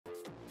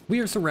We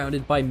are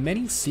surrounded by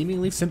many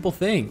seemingly simple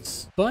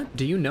things, but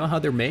do you know how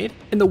they're made?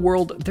 In the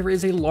world, there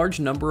is a large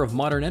number of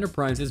modern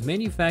enterprises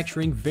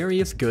manufacturing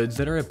various goods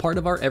that are a part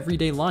of our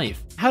everyday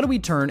life. How do we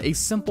turn a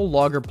simple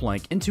logger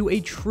plank into a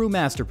true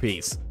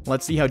masterpiece?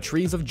 Let's see how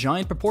trees of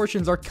giant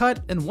proportions are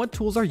cut and what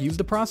tools are used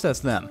to process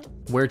them.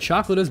 Where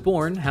chocolate is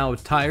born, how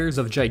tires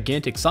of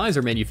gigantic size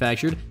are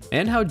manufactured,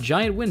 and how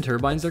giant wind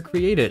turbines are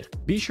created.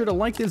 Be sure to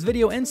like this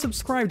video and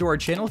subscribe to our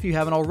channel if you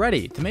haven't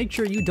already to make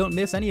sure you don't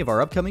miss any of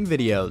our upcoming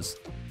videos.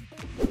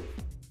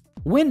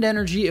 Wind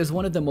energy is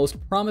one of the most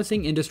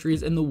promising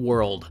industries in the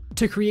world.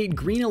 To create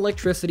green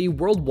electricity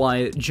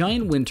worldwide,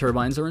 giant wind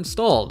turbines are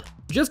installed.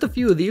 Just a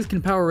few of these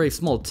can power a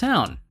small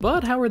town,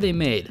 but how are they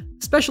made?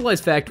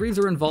 Specialized factories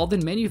are involved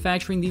in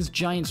manufacturing these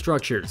giant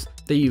structures.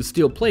 They use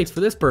steel plates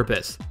for this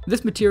purpose.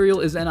 This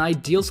material is an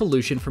ideal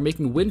solution for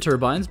making wind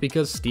turbines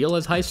because steel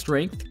has high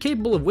strength,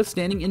 capable of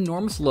withstanding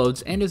enormous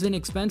loads, and is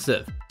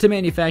inexpensive. To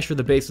manufacture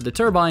the base of the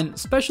turbine,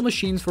 special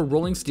machines for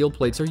rolling steel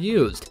plates are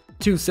used.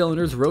 Two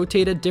cylinders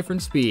rotate at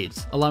different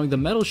speeds, allowing the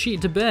metal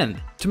sheet to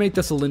bend. To make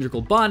the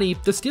cylindrical body,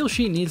 the steel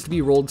sheet needs to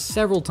be rolled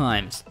several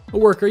times. A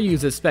worker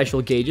uses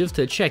special gauges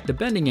to check the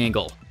bending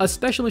angle. A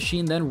special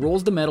machine then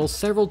rolls the metal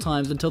several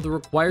times until the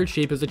required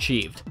shape is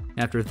achieved.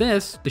 After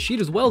this, the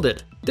sheet is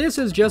welded. This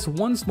is just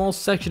one small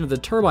section of the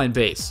turbine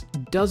base.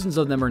 Dozens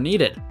of them are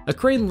needed. A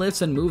crane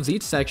lifts and moves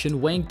each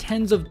section, weighing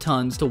tens of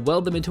tons to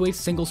weld them into a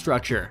single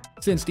structure.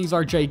 Since these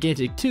are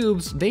gigantic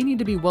tubes, they need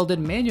to be welded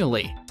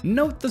manually.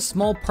 Note the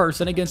small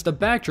person against the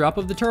backdrop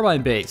of the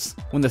turbine base.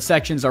 When the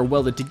sections are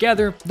welded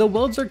together, the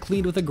welds are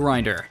cleaned with a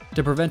grinder.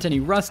 To prevent any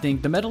rusting,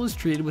 the metal is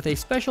treated with a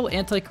special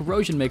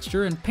anti-corrosion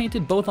mixture and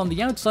painted both on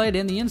the outside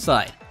and the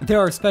inside. There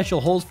are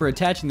special holes for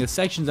attaching the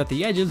sections at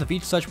the edges of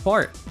each such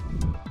part.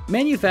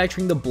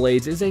 Manufacturing the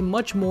blades is a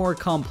much more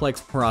complex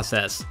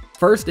process.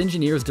 First,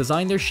 engineers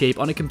design their shape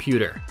on a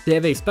computer. They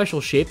have a special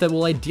shape that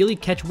will ideally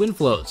catch wind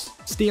flows.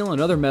 Steel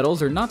and other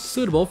metals are not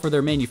suitable for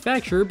their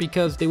manufacture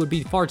because they would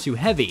be far too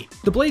heavy.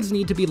 The blades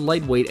need to be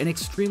lightweight and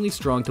extremely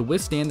strong to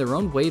withstand their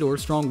own weight or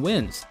strong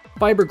winds.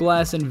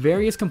 Fiberglass and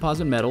various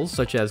composite metals,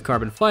 such as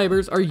carbon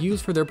fibers, are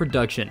used for their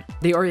production.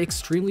 They are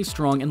extremely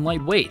strong and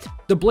lightweight.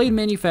 The blade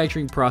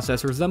manufacturing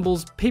process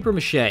resembles paper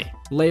mache.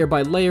 Layer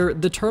by layer,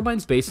 the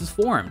turbine's base is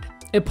formed.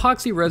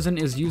 Epoxy resin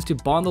is used to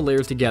bond the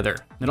layers together.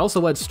 It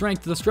also adds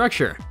strength to the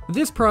structure.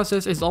 This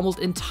process is almost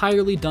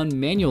entirely done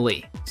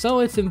manually,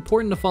 so it's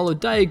important to follow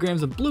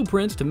diagrams and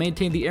blueprints to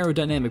maintain the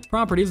aerodynamic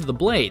properties of the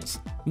blades.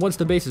 Once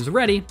the base is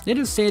ready, it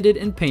is sanded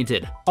and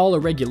painted. All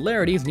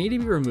irregularities need to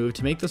be removed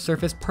to make the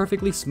surface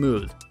perfectly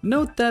smooth.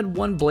 Note that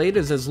one blade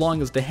is as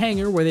long as the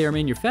hangar where they are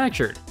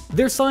manufactured.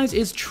 Their size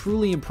is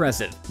truly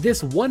impressive.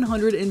 This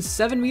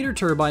 107-meter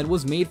turbine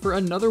was made for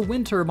another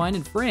wind turbine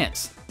in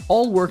France.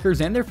 All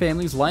workers and their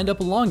families lined up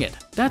along it.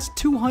 That's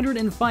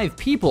 205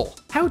 people.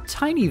 How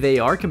tiny they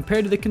are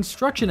compared to the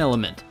construction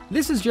element.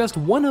 This is just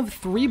one of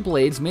 3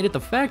 blades made at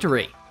the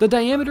factory. The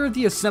diameter of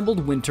the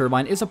assembled wind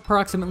turbine is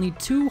approximately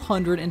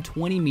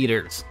 220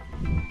 meters.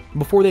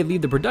 Before they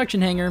leave the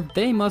production hangar,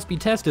 they must be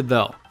tested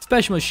though.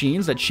 Special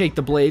machines that shake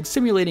the blades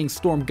simulating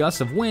storm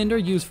gusts of wind are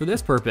used for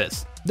this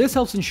purpose. This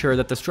helps ensure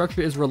that the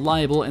structure is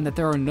reliable and that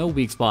there are no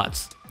weak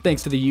spots.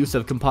 Thanks to the use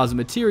of composite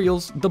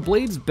materials, the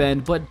blades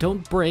bend but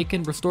don't break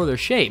and restore their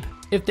shape.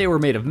 If they were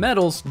made of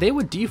metals, they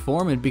would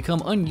deform and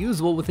become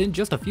unusable within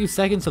just a few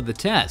seconds of the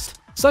test.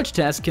 Such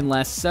tests can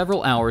last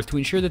several hours to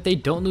ensure that they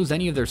don't lose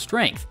any of their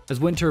strength, as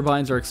wind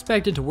turbines are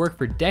expected to work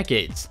for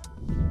decades.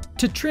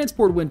 To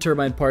transport wind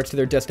turbine parts to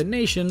their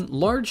destination,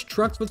 large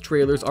trucks with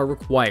trailers are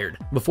required.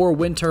 Before a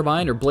wind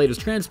turbine or blade is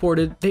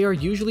transported, they are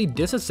usually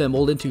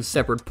disassembled into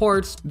separate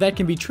parts that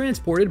can be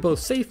transported both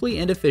safely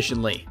and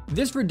efficiently.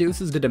 This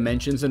reduces the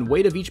dimensions and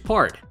weight of each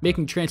part,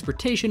 making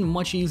transportation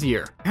much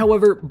easier.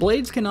 However,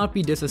 blades cannot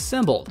be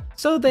disassembled,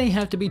 so they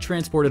have to be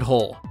transported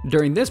whole.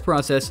 During this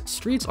process,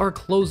 streets are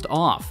closed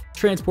off.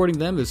 Transporting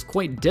them is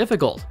quite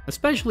difficult,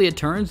 especially at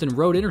turns and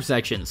road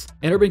intersections.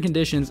 In urban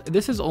conditions,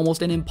 this is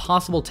almost an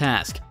impossible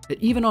task.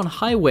 Even on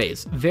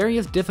highways,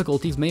 various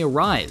difficulties may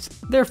arise.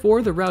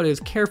 Therefore, the route is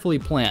carefully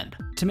planned.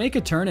 To make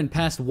a turn and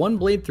pass one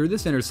blade through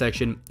this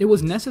intersection, it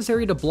was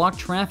necessary to block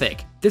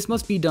traffic. This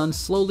must be done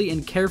slowly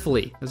and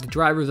carefully, as the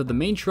drivers of the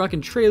main truck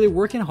and trailer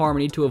work in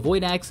harmony to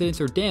avoid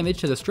accidents or damage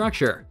to the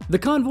structure. The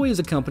convoy is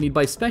accompanied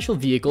by special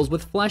vehicles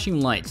with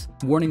flashing lights,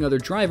 warning other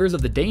drivers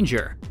of the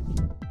danger.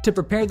 To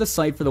prepare the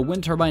site for the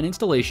wind turbine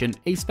installation,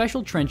 a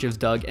special trench is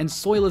dug and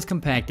soil is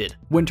compacted.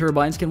 Wind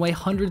turbines can weigh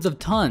hundreds of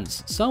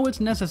tons, so it's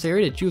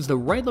necessary to choose the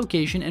right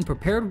location and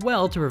prepare it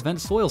well to prevent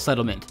soil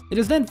settlement. It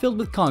is then filled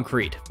with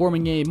concrete,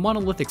 forming a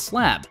monolithic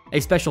slab. A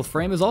special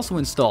frame is also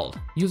installed.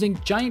 Using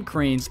giant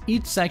cranes,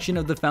 each section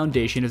of the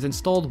foundation is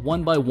installed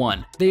one by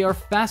one. They are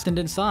fastened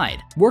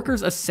inside.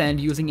 Workers ascend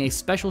using a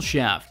special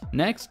shaft.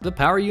 Next, the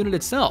power unit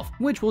itself,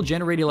 which will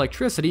generate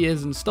electricity,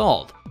 is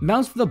installed.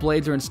 Mounts for the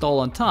blades are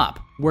installed on top.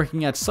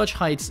 Working at such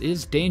heights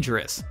is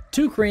dangerous.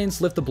 2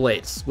 cranes lift the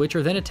blades, which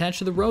are then attached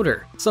to the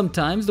rotor.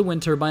 Sometimes the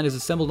wind turbine is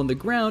assembled on the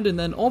ground and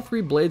then all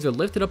 3 blades are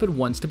lifted up at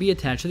once to be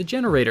attached to the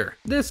generator.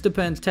 This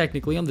depends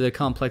technically on the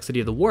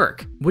complexity of the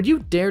work. Would you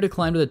dare to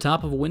climb to the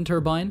top of a wind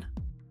turbine?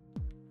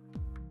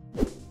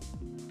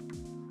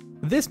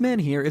 This man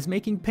here is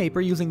making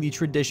paper using the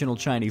traditional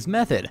Chinese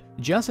method,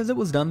 just as it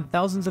was done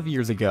thousands of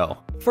years ago.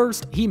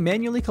 First, he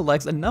manually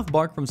collects enough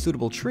bark from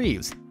suitable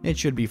trees. It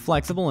should be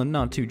flexible and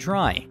not too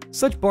dry.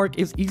 Such bark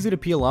is easy to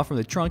peel off from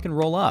the trunk and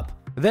roll up.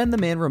 Then the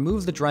man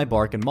removes the dry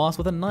bark and moss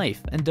with a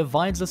knife and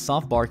divides the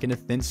soft bark into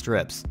thin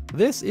strips.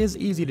 This is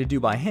easy to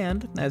do by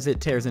hand, as it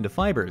tears into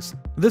fibers.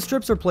 The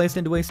strips are placed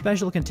into a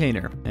special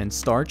container, and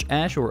starch,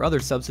 ash, or other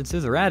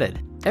substances are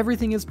added.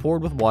 Everything is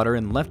poured with water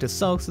and left to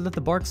soak so that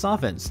the bark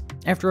softens.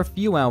 After a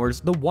few hours,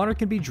 the water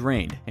can be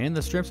drained, and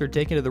the strips are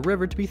taken to the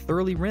river to be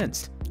thoroughly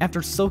rinsed.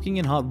 After soaking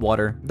in hot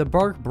water, the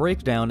bark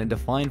breaks down into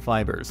fine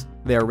fibers.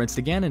 They are rinsed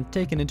again and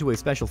taken into a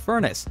special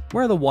furnace,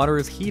 where the water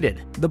is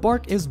heated. The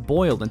bark is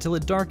boiled until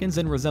it darkens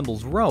and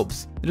resembles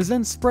ropes. It is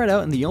then spread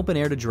out in the open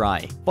air to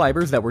dry.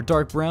 Fibers that were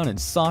dark brown and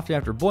soft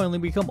after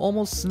boiling become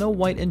almost snow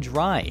white and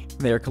dry.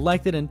 They are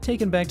collected and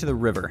taken back to the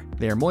river.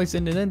 They are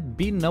moistened and then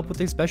beaten up with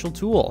a special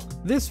tool.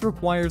 This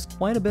requires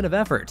quite a bit of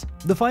effort.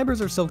 The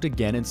fibers are soaked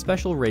again in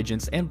special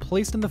reagents and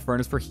placed in the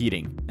furnace for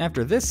heating.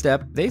 After this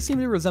step, they seem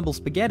to resemble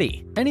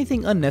spaghetti.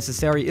 Anything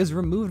unnecessary is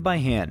removed by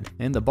hand,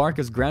 and the bark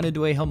is ground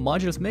into a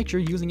homogeneous mixture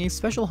using a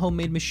special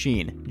homemade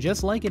machine,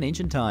 just like in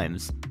ancient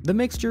times. The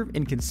mixture,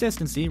 in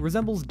consistency,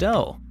 resembles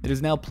dough. It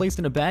is now placed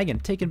in a bag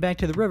and taken back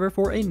to the river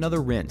for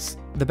another rinse.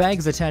 The bag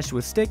is attached to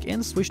a stick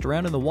and swished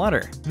around in the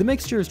water. The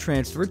mixture is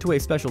transferred to a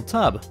special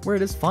tub, where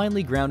it is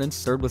finely ground and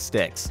stirred with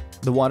sticks.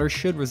 The water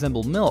should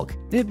resemble milk.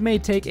 It may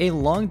take a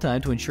long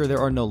time to ensure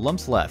there are no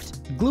lumps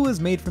left. Glue is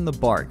made from the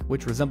bark,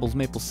 which resembles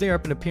maple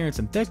syrup in appearance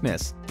and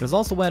thickness. It is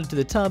also added to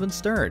the tub and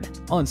stirred.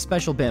 On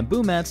special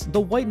bamboo mats,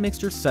 the white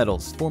mixture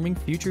settles, forming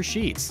future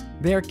sheets.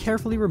 They are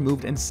carefully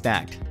removed and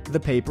stacked. The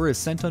paper is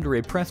sent under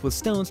a press with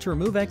stones to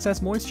remove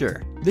excess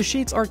moisture. The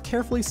sheets are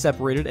carefully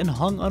separated and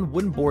hung on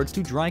wooden boards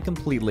to dry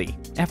completely.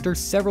 After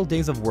several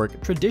days of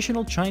work,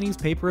 traditional Chinese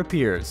paper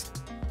appears.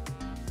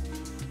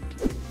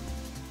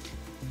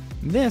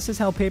 This is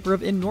how paper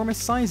of enormous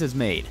size is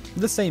made.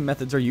 The same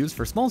methods are used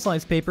for small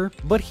size paper,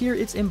 but here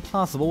it's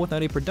impossible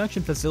without a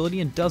production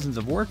facility and dozens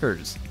of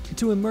workers.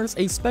 To immerse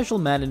a special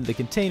mat into the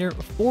container,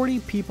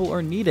 40 people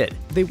are needed.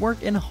 They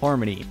work in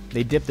harmony.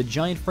 They dip the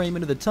giant frame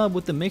into the tub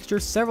with the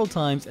mixture several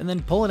times and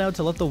then pull it out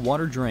to let the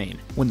water drain.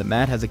 When the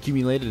mat has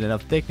accumulated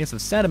enough thickness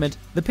of sediment,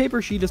 the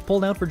paper sheet is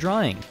pulled out for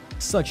drying.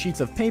 Such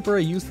sheets of paper are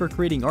used for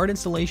creating art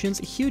installations,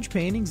 huge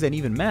paintings, and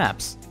even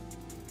maps.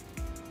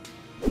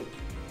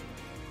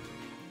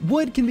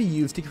 Wood can be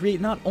used to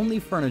create not only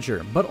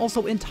furniture, but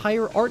also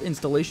entire art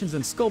installations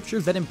and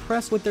sculptures that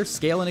impress with their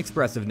scale and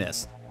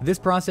expressiveness. This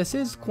process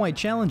is quite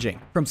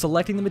challenging. From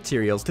selecting the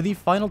materials to the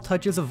final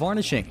touches of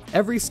varnishing,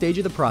 every stage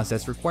of the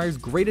process requires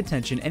great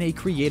attention and a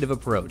creative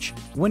approach.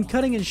 When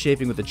cutting and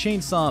shaping with a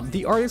chainsaw,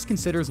 the artist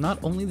considers not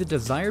only the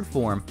desired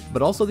form,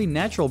 but also the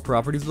natural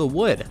properties of the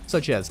wood,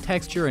 such as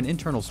texture and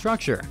internal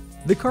structure.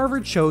 The carver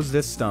chose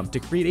this stump to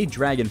create a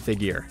dragon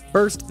figure.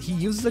 First, he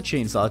uses a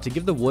chainsaw to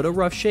give the wood a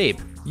rough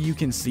shape. You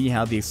can see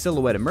how the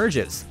silhouette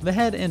emerges, the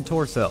head and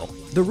torso.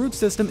 The root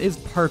system is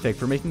perfect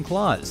for making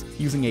claws.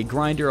 Using a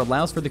grinder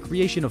allows for the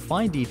creation of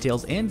fine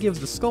details and gives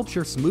the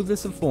sculpture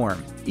smoothness of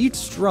form. Each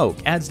stroke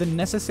adds the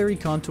necessary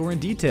contour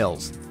and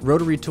details.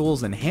 Rotary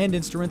tools and hand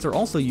instruments are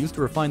also used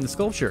to refine the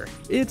sculpture.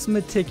 It's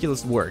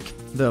meticulous work.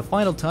 The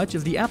final touch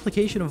is the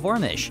application of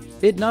varnish.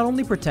 It not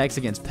only protects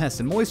against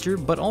pests and moisture,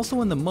 but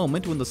also in the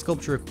moment when the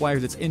sculpture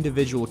acquires its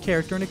individual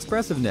character and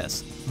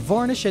expressiveness.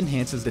 Varnish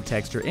enhances the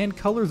texture and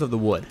colors of the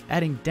wood,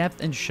 adding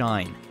depth and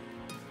shine.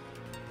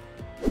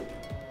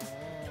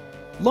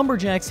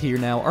 Lumberjacks here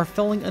now are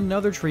felling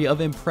another tree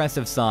of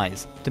impressive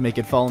size. To make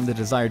it fall in the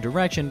desired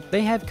direction,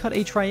 they have cut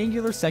a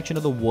triangular section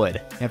of the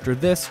wood. After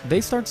this,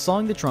 they start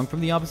sawing the trunk from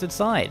the opposite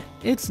side.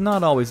 It's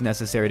not always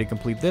necessary to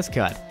complete this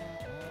cut.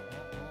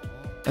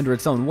 Under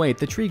its own weight,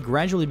 the tree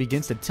gradually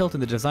begins to tilt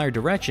in the desired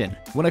direction.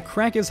 When a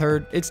crack is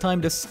heard, it's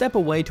time to step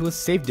away to a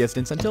safe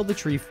distance until the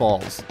tree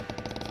falls.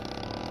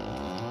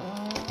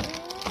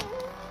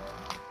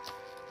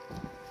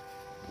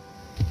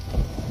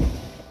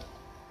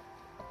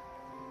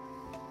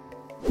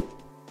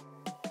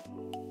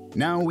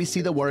 Now we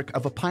see the work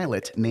of a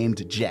pilot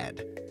named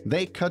Jed.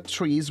 They cut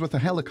trees with a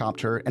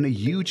helicopter and a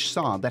huge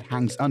saw that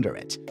hangs under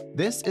it.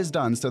 This is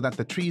done so that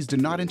the trees do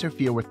not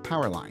interfere with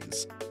power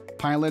lines.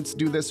 Pilots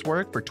do this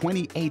work for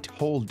 28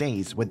 whole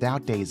days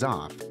without days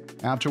off,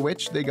 after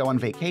which they go on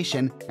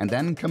vacation and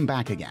then come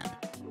back again.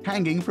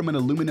 Hanging from an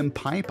aluminum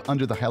pipe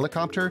under the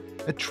helicopter,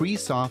 a tree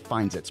saw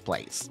finds its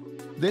place.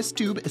 This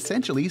tube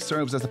essentially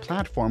serves as a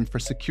platform for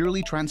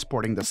securely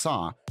transporting the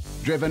saw.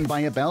 Driven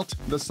by a belt,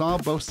 the saw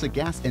boasts a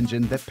gas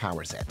engine that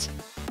powers it.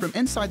 From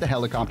inside the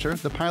helicopter,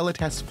 the pilot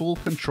has full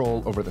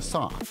control over the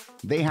saw.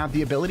 They have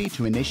the ability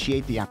to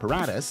initiate the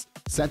apparatus,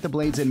 set the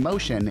blades in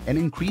motion, and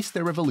increase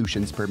their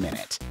revolutions per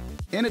minute.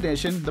 In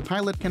addition, the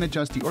pilot can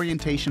adjust the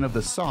orientation of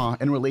the saw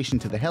in relation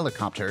to the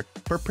helicopter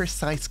for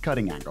precise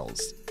cutting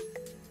angles.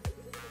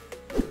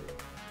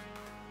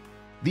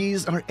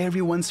 These are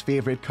everyone's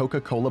favorite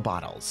Coca-Cola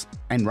bottles,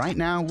 and right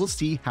now we'll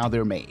see how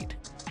they're made.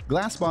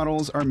 Glass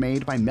bottles are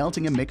made by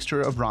melting a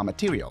mixture of raw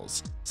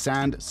materials,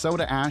 sand,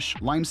 soda ash,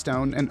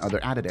 limestone, and other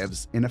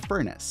additives in a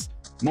furnace,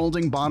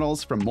 molding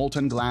bottles from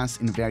molten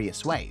glass in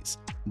various ways,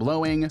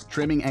 blowing,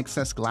 trimming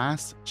excess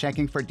glass,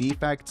 checking for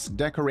defects,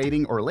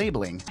 decorating or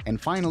labeling,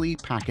 and finally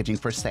packaging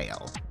for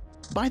sale.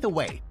 By the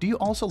way, do you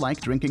also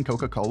like drinking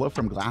Coca-Cola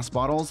from glass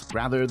bottles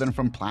rather than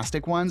from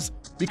plastic ones?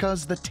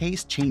 Because the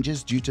taste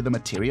changes due to the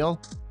material?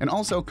 And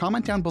also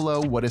comment down below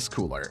what is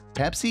cooler,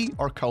 Pepsi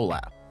or Cola?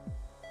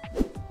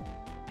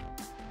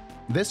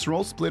 This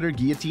roll splitter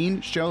guillotine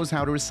shows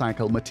how to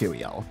recycle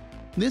material.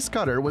 This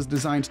cutter was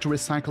designed to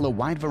recycle a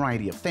wide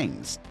variety of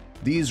things.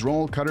 These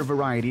roll cutter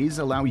varieties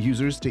allow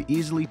users to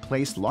easily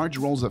place large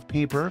rolls of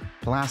paper,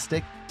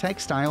 plastic,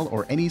 textile,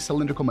 or any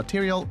cylindrical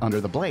material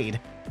under the blade,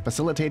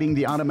 facilitating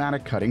the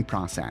automatic cutting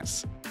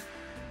process.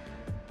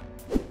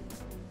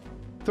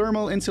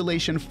 Thermal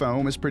insulation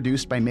foam is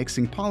produced by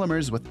mixing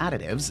polymers with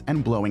additives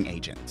and blowing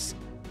agents.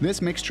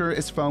 This mixture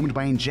is foamed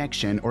by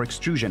injection or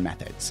extrusion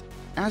methods.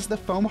 As the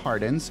foam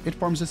hardens, it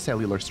forms a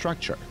cellular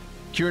structure.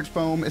 Cured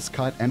foam is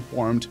cut and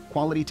formed,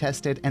 quality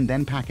tested, and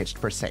then packaged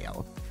for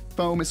sale.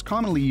 Foam is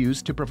commonly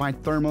used to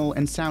provide thermal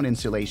and sound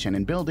insulation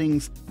in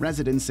buildings,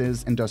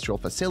 residences, industrial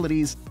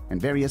facilities, and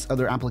various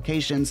other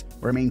applications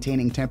where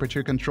maintaining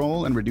temperature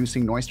control and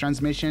reducing noise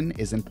transmission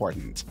is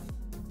important.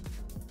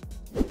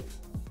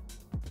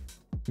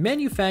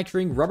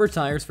 Manufacturing rubber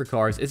tires for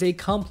cars is a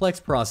complex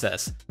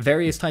process.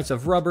 Various types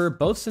of rubber,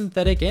 both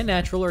synthetic and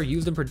natural, are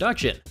used in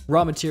production.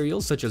 Raw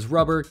materials such as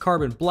rubber,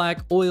 carbon black,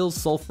 oils,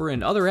 sulfur,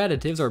 and other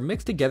additives are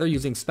mixed together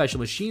using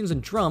special machines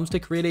and drums to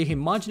create a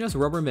homogeneous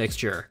rubber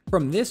mixture.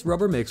 From this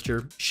rubber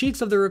mixture,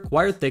 sheets of the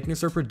required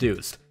thickness are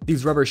produced.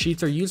 These rubber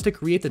sheets are used to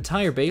create the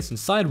tire base and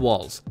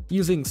sidewalls.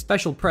 Using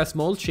special press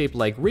molds shaped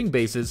like ring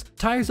bases,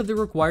 tires of the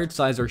required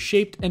size are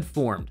shaped and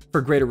formed.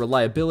 For greater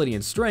reliability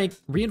and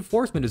strength,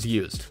 reinforcement is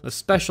used. A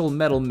special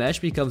metal mesh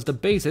becomes the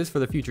basis for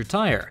the future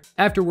tire.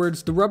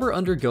 Afterwards, the rubber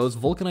undergoes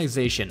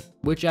vulcanization,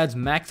 which adds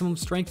maximum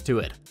strength to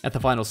it. At the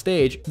final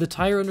stage, the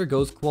tire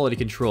undergoes quality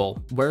control,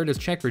 where it is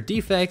checked for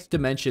defects,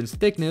 dimensions,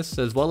 thickness,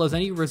 as well as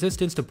any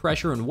resistance to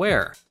pressure and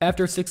wear.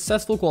 After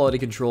successful quality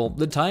control,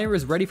 the tire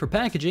is ready for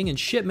packaging and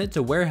shipment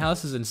to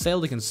warehouses and sale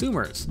to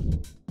consumers.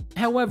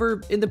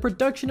 However, in the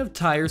production of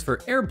tires for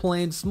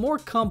airplanes, more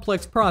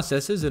complex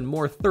processes and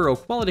more thorough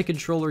quality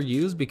control are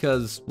used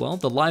because, well,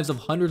 the lives of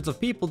hundreds of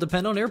people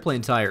depend on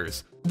airplane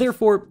tires.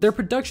 Therefore, their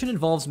production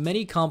involves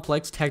many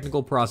complex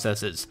technical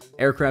processes.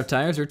 Aircraft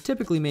tires are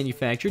typically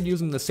manufactured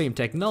using the same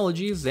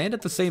technologies and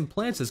at the same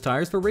plants as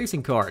tires for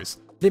racing cars.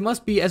 They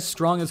must be as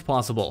strong as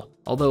possible.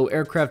 Although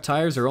aircraft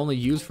tires are only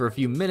used for a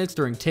few minutes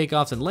during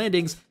takeoffs and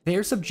landings, they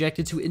are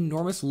subjected to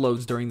enormous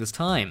loads during this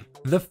time.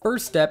 The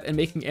first step in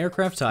making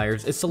aircraft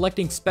tires is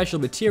selecting special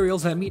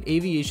materials that meet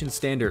aviation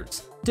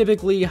standards.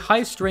 Typically,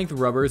 high-strength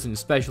rubbers and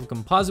special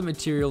composite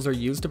materials are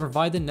used to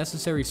provide the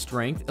necessary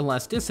strength,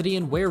 elasticity,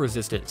 and wear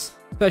resistance.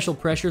 Special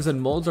pressures and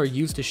molds are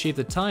used to shape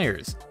the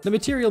tires. The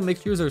material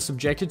mixtures are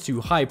subjected to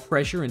high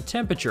pressure and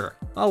temperature,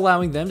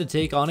 allowing them to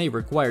take on a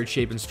required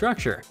shape and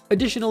structure.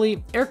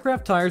 Additionally,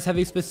 aircraft tires have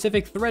a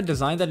specific thread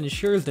design that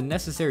ensures the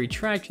necessary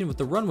traction with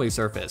the runway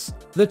surface.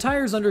 The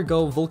tires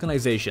undergo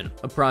vulcanization,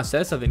 a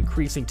process of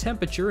increasing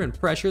temperature and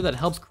pressure that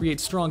helps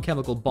create strong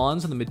chemical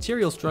bonds in the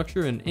material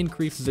structure and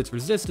increases its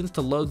resistance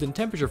to loads and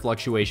temperature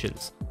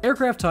fluctuations.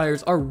 Aircraft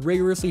tires are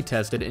rigorously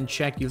tested and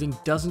checked using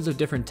dozens of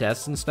different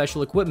tests and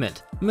special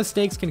equipment.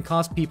 Mistakes can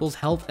cost people's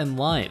health and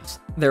lives.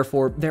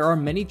 Therefore, there are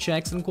many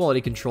checks and quality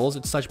controls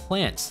at such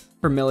plants.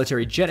 For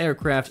military jet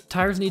aircraft,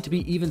 tires need to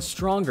be even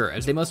stronger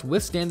as they must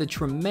withstand the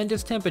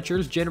tremendous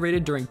temperatures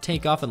generated during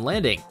takeoff and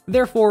landing.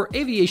 Therefore,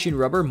 aviation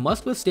rubber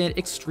must withstand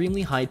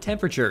extremely high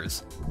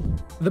temperatures.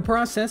 The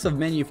process of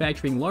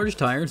manufacturing large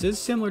tires is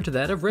similar to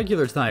that of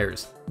regular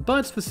tires,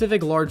 but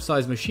specific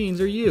large-size machines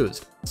are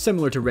used.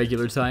 Similar to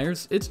regular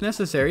tires, it's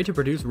necessary to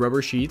produce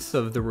rubber sheets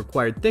of the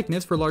required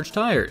thickness for large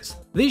tires.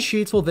 These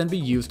sheets will then be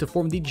used to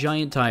form the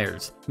giant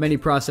tires. Many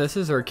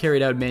processes are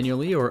carried out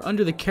manually or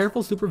under the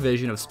careful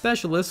supervision of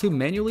specialists who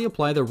manually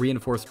apply the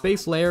reinforced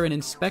base layer and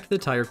inspect the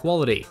tire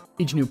quality.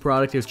 Each new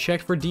product is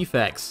checked for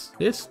defects.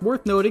 It's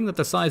worth noting that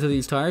the size of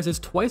these tires is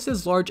twice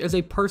as large as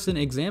a person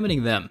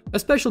examining them. A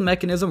special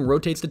mechanism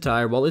rotates the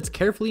tire while it's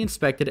carefully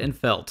inspected and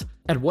felt.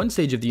 At one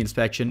stage of the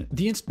inspection,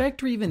 the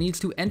inspector even needs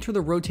to enter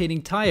the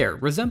rotating tire,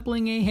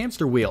 resembling a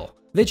hamster wheel.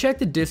 They check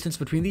the distance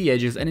between the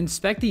edges and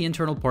inspect the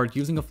internal part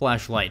using a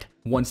flashlight.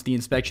 Once the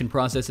inspection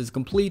process is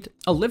complete,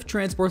 a lift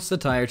transports the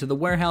tire to the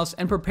warehouse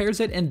and prepares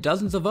it and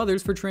dozens of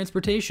others for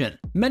transportation.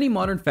 Many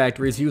modern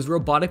factories use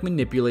robotic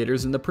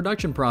manipulators in the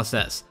production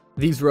process.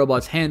 These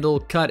robots handle,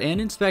 cut,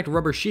 and inspect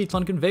rubber sheets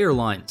on conveyor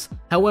lines.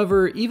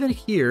 However, even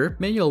here,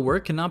 manual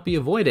work cannot be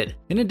avoided.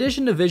 In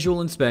addition to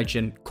visual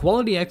inspection,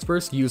 quality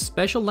experts use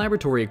special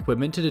laboratory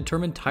equipment to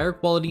determine tire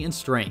quality and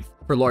strength.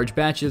 For large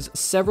batches,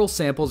 several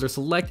samples are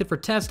selected for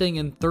testing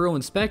and thorough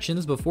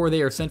inspections before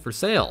they are sent for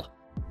sale.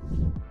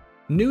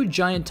 New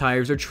giant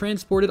tires are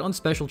transported on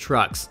special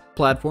trucks.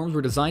 Platforms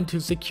were designed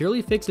to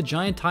securely fix the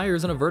giant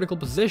tires in a vertical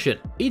position.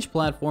 Each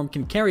platform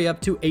can carry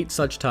up to 8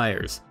 such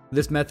tires.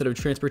 This method of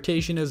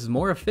transportation is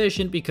more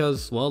efficient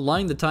because, well,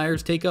 lying the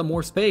tires take up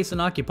more space and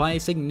occupy a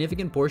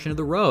significant portion of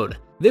the road.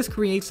 This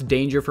creates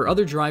danger for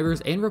other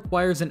drivers and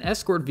requires an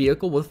escort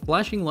vehicle with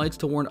flashing lights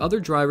to warn other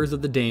drivers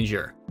of the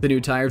danger. The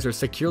new tires are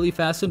securely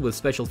fastened with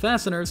special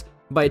fasteners.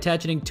 By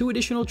attaching 2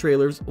 additional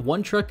trailers,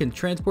 one truck can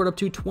transport up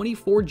to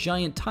 24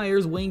 giant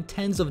tires weighing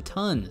tens of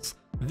tons.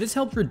 This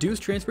helps reduce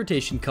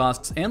transportation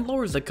costs and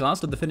lowers the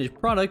cost of the finished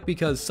product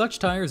because such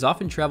tires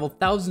often travel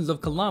thousands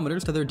of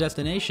kilometers to their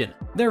destination.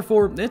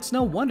 Therefore, it's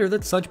no wonder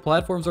that such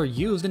platforms are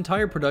used in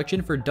tire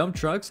production for dump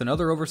trucks and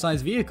other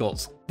oversized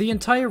vehicles. The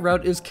entire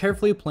route is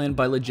carefully planned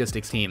by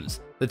logistics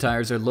teams. The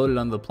tires are loaded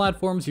onto the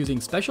platforms using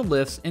special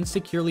lifts and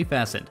securely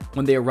fastened.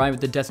 When they arrive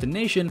at the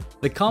destination,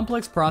 the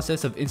complex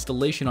process of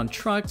installation on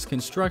trucks,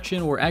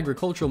 construction, or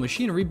agricultural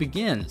machinery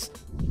begins.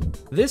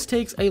 This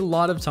takes a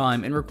lot of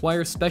time and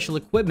requires special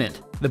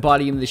equipment. The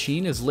body of the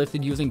machine is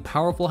lifted using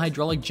powerful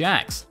hydraulic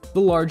jacks. The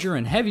larger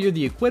and heavier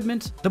the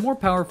equipment, the more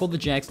powerful the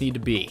jacks need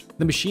to be.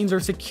 The machines are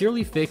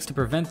securely fixed to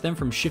prevent them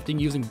from shifting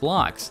using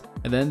blocks,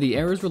 and then the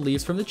air is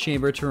released from the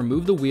chamber to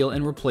remove the wheel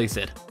and replace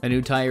it. A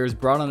new tire is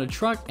brought on a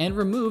truck and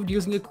removed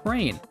using a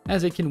crane,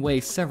 as it can weigh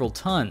several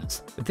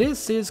tons.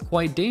 This is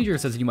quite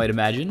dangerous, as you might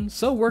imagine,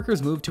 so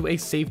workers move to a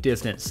safe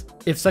distance.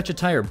 If such a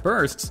tire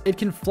bursts, it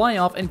can fly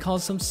off and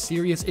cause some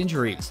serious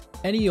injuries.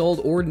 Any old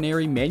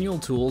ordinary manual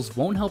tools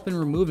won't help in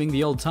removing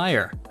the old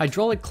tire.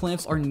 Hydraulic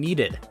clamps are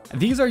needed.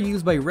 These are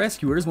used by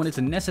rescuers when it's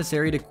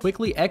necessary to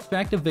quickly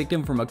extract a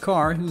victim from a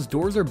car whose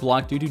doors are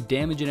blocked due to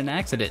damage in an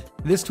accident.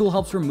 This tool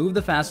helps remove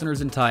the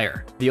fasteners and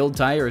tire. The old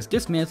tire is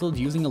dismantled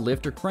using a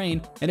lift or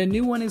crane, and a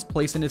new one is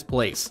placed in its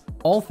place.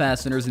 All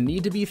fasteners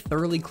need to be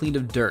thoroughly cleaned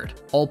of dirt.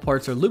 All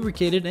parts are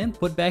lubricated and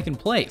put back in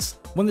place.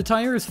 When the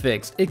tire is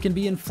fixed, it can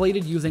be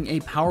inflated using a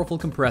powerful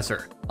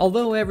compressor.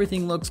 Although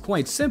everything looks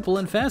quite simple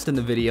and fast in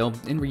the video,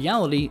 in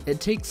reality, it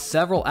takes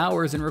several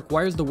hours and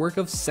requires the work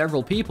of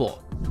several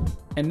people.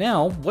 And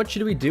now, what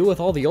should we do with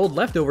all the old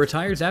leftover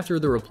tires after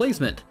the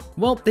replacement?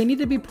 Well, they need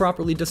to be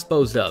properly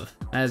disposed of,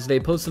 as they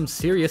pose some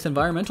serious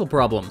environmental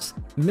problems.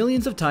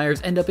 Millions of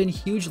tires end up in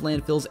huge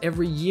landfills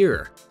every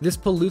year. This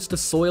pollutes the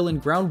soil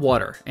and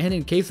groundwater, and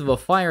in case of a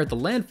fire at the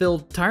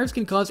landfill, tires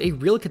can cause a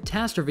real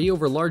catastrophe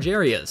over large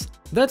areas.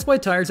 That's why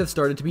tires have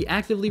started to be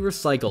actively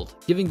recycled,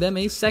 giving them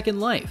a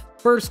second life.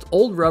 First,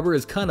 old rubber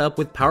is cut up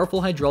with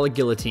powerful hydraulic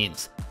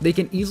guillotines. They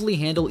can easily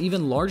handle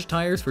even large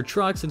tires for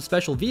trucks and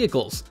special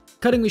vehicles.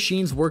 Cutting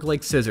machines work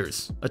like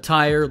scissors. A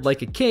tire,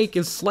 like a cake,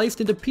 is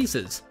sliced into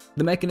pieces.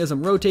 The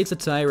mechanism rotates a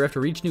tire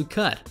after each new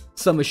cut.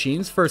 Some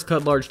machines first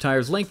cut large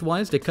tires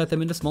lengthwise to cut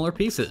them into smaller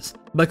pieces.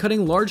 By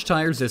cutting large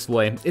tires this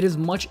way, it is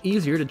much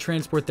easier to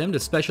transport them to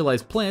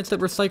specialized plants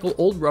that recycle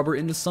old rubber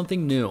into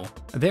something new.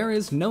 There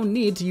is no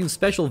need to use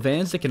special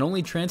vans that can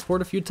only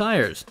transport a few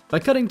tires. By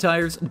cutting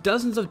tires,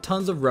 dozens of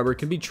tons of rubber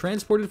can be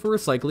transported for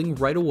recycling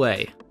right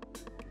away.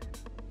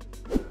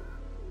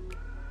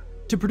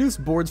 To produce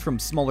boards from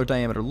smaller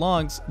diameter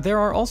logs, there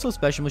are also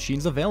special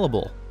machines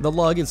available. The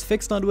log is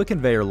fixed onto a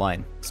conveyor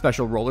line.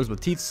 Special rollers with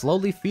teeth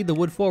slowly feed the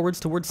wood forwards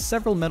towards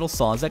several metal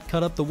saws that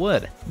cut up the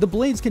wood. The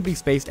blades can be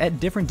spaced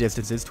at different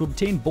distances to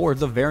obtain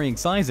boards of varying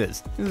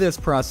sizes. This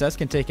process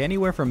can take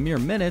anywhere from mere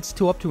minutes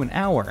to up to an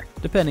hour,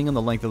 depending on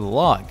the length of the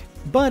log.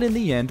 But in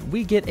the end,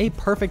 we get a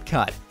perfect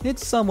cut.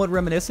 It's somewhat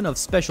reminiscent of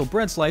special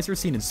bread slicers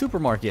seen in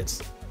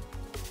supermarkets.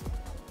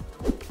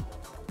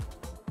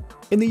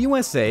 In the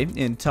USA,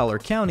 in Tulare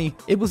County,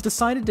 it was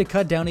decided to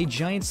cut down a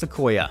giant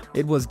sequoia.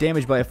 It was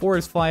damaged by a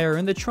forest fire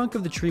and the trunk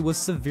of the tree was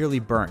severely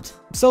burnt.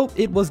 So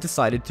it was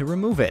decided to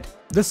remove it.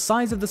 The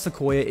size of the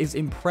sequoia is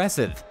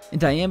impressive. In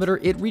diameter,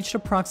 it reached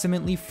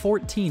approximately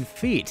 14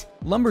 feet.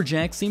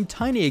 Lumberjacks seemed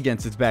tiny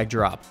against its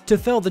backdrop. To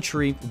fell the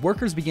tree,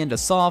 workers began to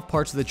saw off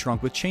parts of the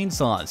trunk with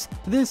chainsaws.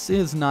 This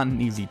is not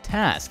an easy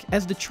task,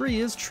 as the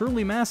tree is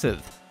truly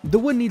massive. The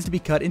wood needs to be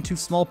cut into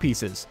small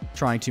pieces.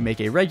 Trying to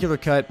make a regular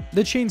cut,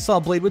 the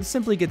chainsaw blade would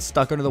simply get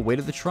stuck under the weight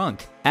of the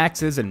trunk.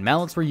 Axes and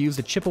mallets were used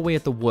to chip away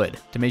at the wood.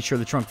 To make sure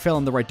the trunk fell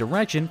in the right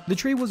direction, the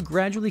tree was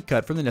gradually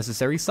cut from the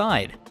necessary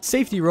side.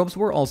 Safety ropes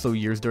were also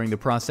used during the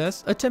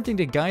process, attempting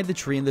to guide the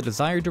tree in the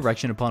desired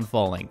direction upon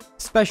falling.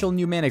 Special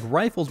pneumatic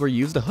rifles were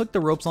used to hook the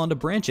ropes onto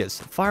branches,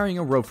 firing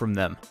a rope from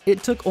them.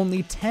 It took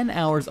only 10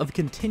 hours of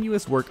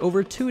continuous work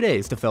over 2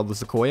 days to fell the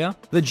sequoia.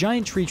 The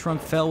giant tree trunk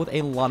fell with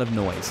a lot of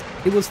noise.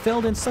 It was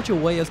felled in such a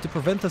way as to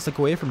prevent the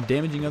sequoia from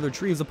damaging other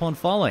trees upon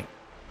falling.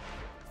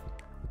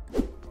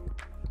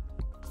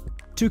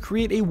 To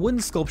create a wooden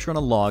sculpture on a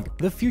log,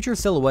 the future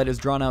silhouette is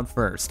drawn out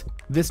first.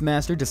 This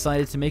master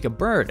decided to make a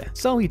bird,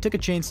 so he took a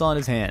chainsaw in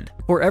his hand.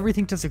 For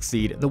everything to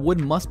succeed, the wood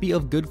must be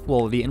of good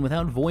quality and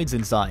without voids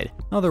inside,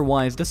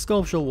 otherwise the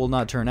sculpture will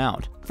not turn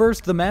out.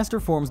 First, the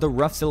master forms the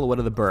rough silhouette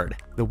of the bird.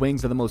 The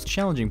wings are the most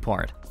challenging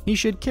part. He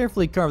should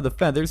carefully carve the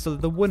feathers so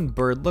that the wooden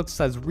bird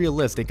looks as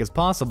realistic as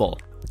possible.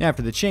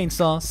 After the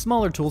chainsaw,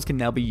 smaller tools can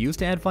now be used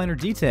to add finer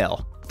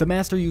detail. The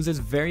master uses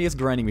various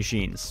grinding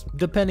machines.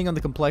 Depending on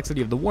the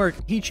complexity of the work,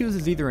 he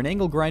chooses either an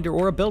angle grinder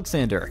or a belt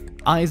sander.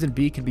 Eyes and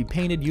beak can be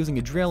painted using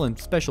a drill and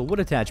special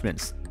wood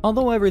attachments.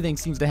 Although everything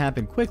seems to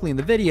happen quickly in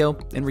the video,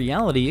 in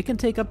reality it can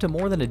take up to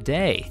more than a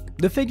day.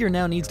 The figure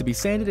now needs to be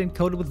sanded and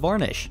coated with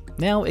varnish.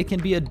 Now it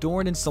can be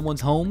adorned in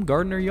someone's home,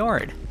 garden, or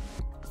yard.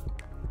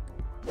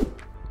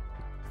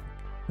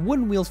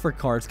 Wooden wheels for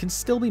cars can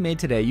still be made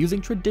today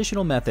using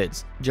traditional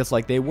methods, just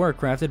like they were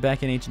crafted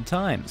back in ancient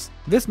times.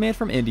 This man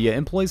from India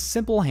employs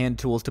simple hand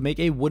tools to make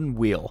a wooden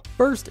wheel.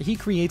 First, he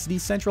creates the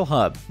central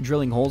hub,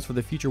 drilling holes for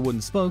the future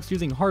wooden spokes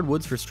using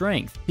hardwoods for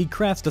strength. He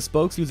crafts the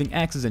spokes using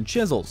axes and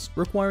chisels,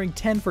 requiring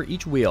 10 for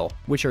each wheel,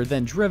 which are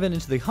then driven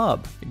into the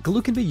hub.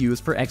 Glue can be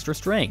used for extra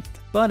strength,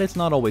 but it's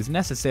not always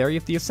necessary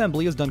if the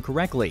assembly is done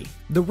correctly.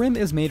 The rim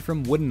is made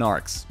from wooden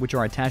arcs, which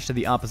are attached to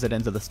the opposite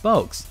ends of the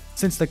spokes.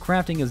 Since the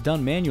crafting is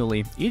done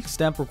manually, each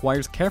step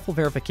requires careful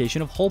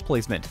verification of hole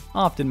placement,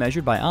 often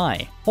measured by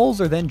eye.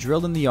 Holes are then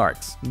drilled in the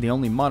arcs, the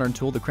only modern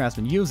tool the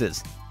craftsman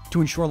uses. To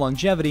ensure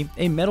longevity,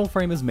 a metal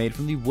frame is made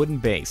from the wooden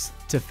base.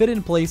 To fit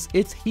in place,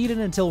 it's heated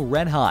until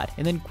red hot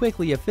and then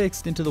quickly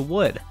affixed into the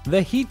wood.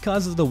 The heat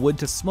causes the wood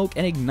to smoke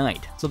and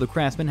ignite, so the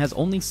craftsman has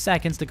only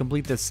seconds to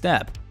complete this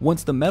step.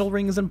 Once the metal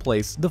ring is in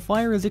place, the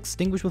fire is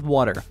extinguished with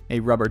water. A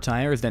rubber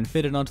tire is then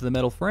fitted onto the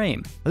metal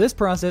frame. This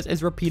process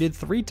is repeated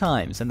 3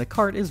 times and the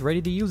cart is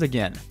ready to use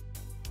again.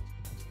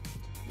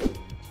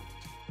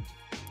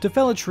 To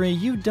fell a tree,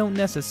 you don't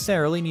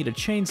necessarily need a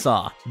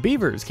chainsaw.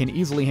 Beavers can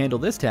easily handle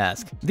this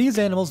task. These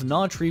animals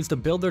gnaw trees to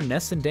build their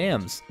nests and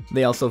dams.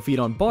 They also feed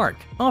on bark.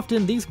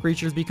 Often, these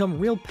creatures become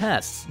real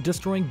pests,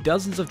 destroying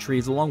dozens of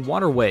trees along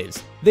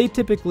waterways. They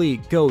typically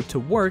go to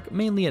work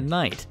mainly at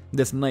night.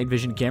 This night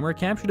vision camera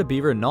captured a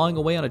beaver gnawing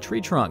away on a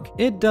tree trunk.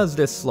 It does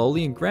this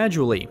slowly and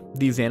gradually.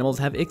 These animals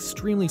have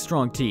extremely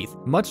strong teeth,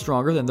 much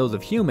stronger than those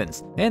of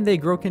humans, and they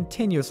grow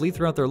continuously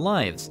throughout their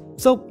lives.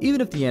 So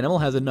even if the animal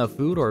has enough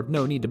food or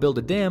no need to build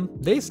a dam,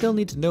 they still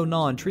need to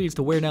gnaw on trees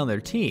to wear down their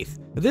teeth.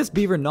 This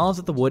beaver gnaws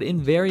at the wood in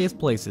various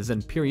places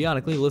and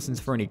periodically listens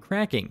for any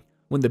cracking.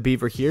 When the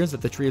beaver hears that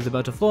the tree is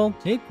about to fall,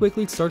 it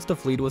quickly starts to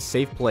flee to a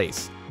safe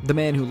place. The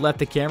man who left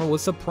the camera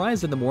was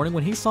surprised in the morning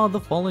when he saw the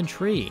fallen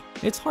tree.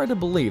 It's hard to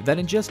believe that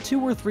in just 2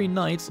 or 3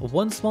 nights,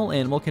 one small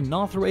animal can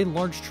gnaw through a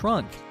large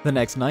trunk. The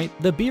next night,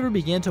 the beaver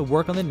began to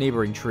work on the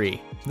neighboring tree.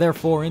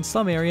 Therefore, in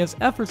some areas,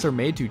 efforts are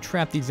made to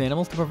trap these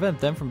animals to prevent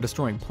them from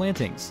destroying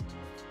plantings.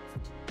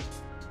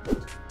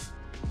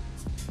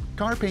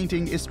 Car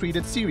painting is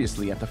treated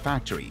seriously at the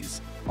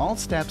factories. All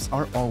steps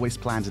are always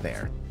planned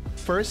there.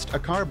 First, a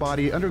car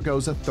body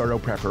undergoes a thorough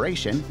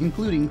preparation,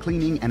 including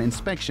cleaning and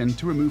inspection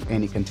to remove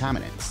any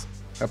contaminants.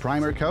 A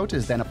primer coat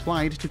is then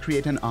applied to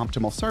create an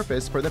optimal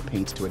surface for the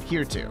paint to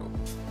adhere to.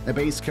 A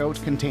base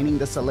coat containing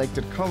the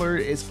selected color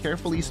is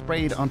carefully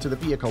sprayed onto the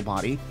vehicle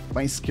body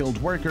by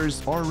skilled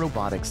workers or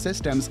robotic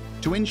systems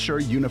to ensure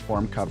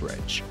uniform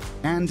coverage.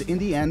 And in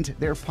the end,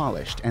 they're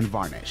polished and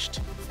varnished.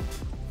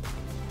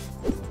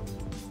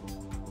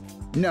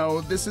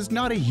 No, this is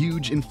not a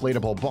huge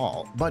inflatable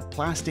ball, but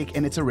plastic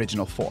in its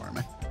original form.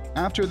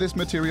 After this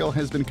material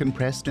has been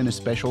compressed in a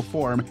special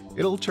form,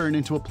 it'll turn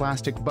into a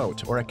plastic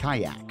boat or a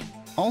kayak.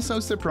 Also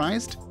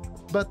surprised?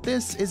 But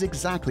this is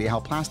exactly how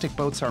plastic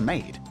boats are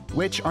made,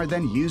 which are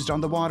then used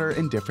on the water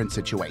in different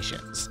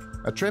situations.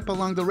 A trip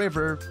along the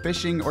river,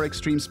 fishing, or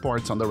extreme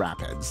sports on the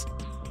rapids.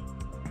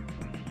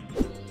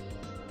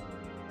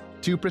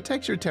 To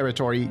protect your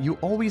territory, you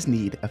always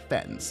need a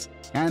fence.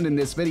 And in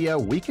this video,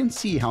 we can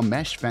see how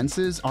mesh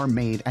fences are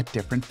made at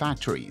different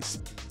factories.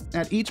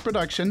 At each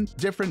production,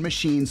 different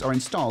machines are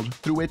installed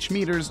through which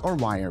meters or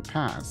wire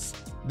pass.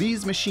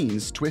 These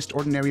machines twist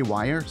ordinary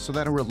wire so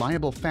that a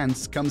reliable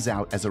fence comes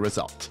out as a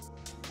result.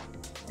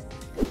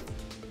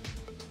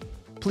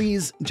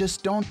 Please,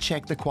 just don't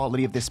check the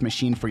quality of this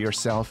machine for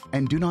yourself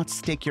and do not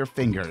stick your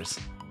fingers.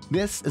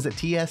 This is a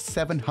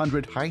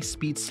TS700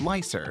 high-speed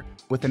slicer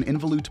with an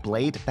involute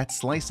blade that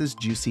slices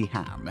juicy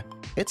ham.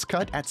 It's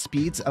cut at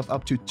speeds of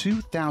up to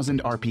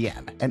 2000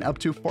 RPM and up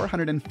to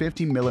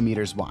 450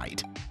 millimeters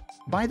wide.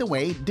 By the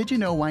way, did you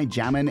know why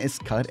jamon is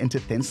cut into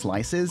thin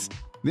slices?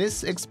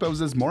 This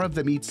exposes more of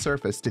the meat's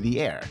surface to the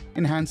air,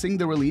 enhancing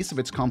the release of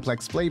its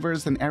complex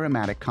flavors and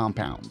aromatic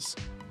compounds.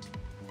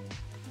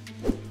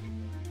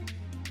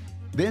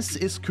 This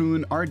is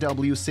Kuhn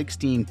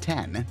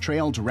RW1610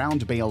 trailed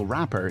round bale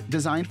wrapper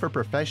designed for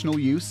professional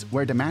use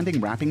where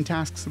demanding wrapping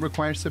tasks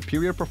require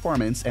superior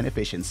performance and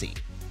efficiency.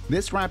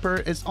 This wrapper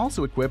is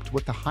also equipped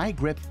with a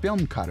high-grip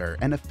film cutter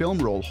and a film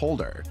roll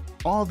holder.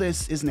 All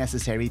this is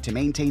necessary to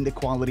maintain the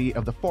quality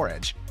of the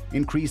forage,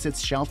 increase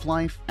its shelf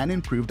life, and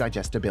improve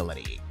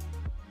digestibility.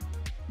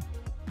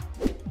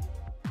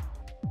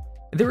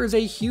 There is a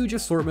huge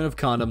assortment of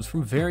condoms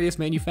from various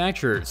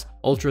manufacturers,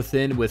 ultra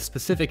thin with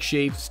specific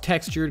shapes,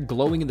 textured,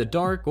 glowing in the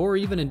dark, or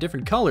even in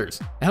different colors.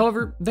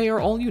 However, they are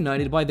all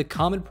united by the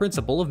common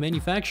principle of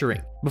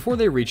manufacturing. Before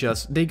they reach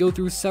us, they go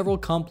through several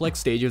complex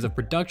stages of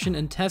production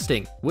and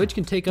testing, which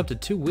can take up to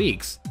 2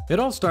 weeks. It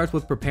all starts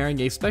with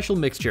preparing a special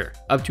mixture.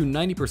 Up to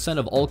 90%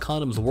 of all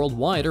condoms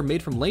worldwide are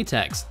made from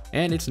latex,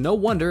 and it's no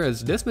wonder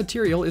as this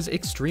material is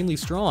extremely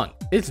strong.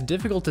 It's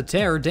difficult to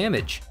tear or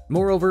damage.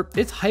 Moreover,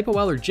 it's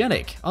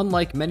hypoallergenic,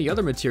 unlike many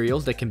other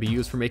materials that can be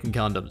used for making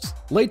condoms.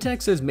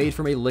 Latex is made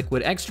from a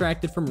liquid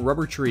extracted from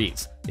rubber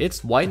trees.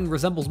 It's white and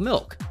resembles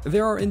milk.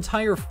 There are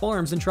entire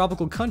farms in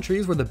tropical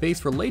countries where the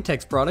base for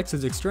latex products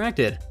is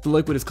extracted. The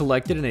liquid is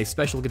collected in a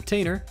special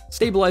container,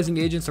 stabilizing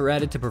agents are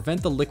added to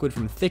prevent the liquid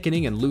from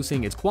thickening and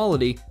losing its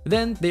quality,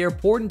 then they are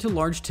poured into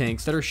large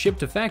tanks that are shipped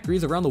to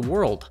factories around the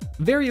world.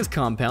 Various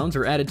compounds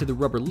are added to the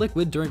rubber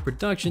liquid during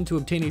production to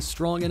obtain a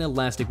strong and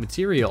elastic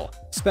material.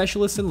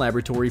 Specialists in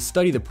laboratories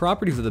study the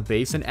properties of the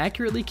base and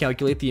accurately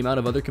calculate the amount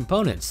of other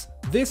components.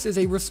 This is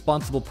a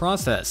responsible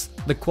process.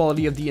 The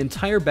quality of the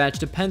entire batch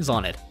depends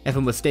on it. If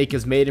a mistake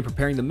is made in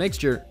preparing the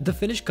mixture, the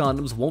finished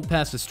condoms won't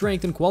pass the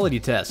strength and quality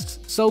tests,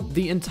 so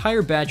the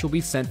entire batch will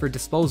be sent for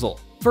disposal.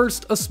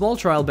 First, a small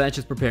trial batch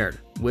is prepared,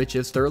 which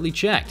is thoroughly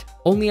checked.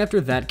 Only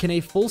after that can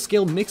a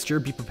full-scale mixture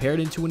be prepared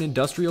into an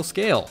industrial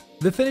scale.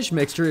 The finished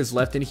mixture is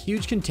left in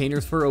huge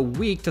containers for a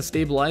week to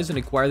stabilize and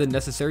acquire the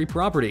necessary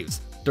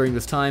properties. During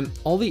this time,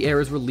 all the air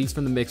is released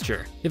from the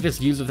mixture. If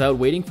it's used without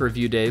waiting for a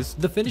few days,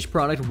 the finished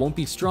product won't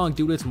be strong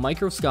due to its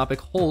microscopic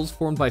holes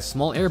formed by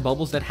small air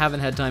bubbles that haven't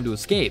had time to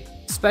escape.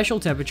 Special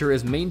temperature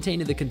is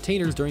maintained in the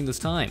containers during this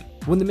time.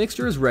 When the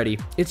mixture is ready,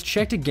 it's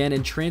checked again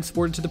and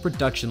transported to the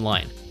production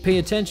line. Pay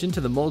attention to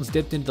the molds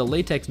dipped into the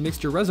latex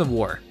mixture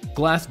reservoir.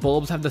 Glass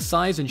bulbs have the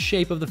size and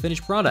shape of the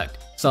finished product.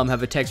 Some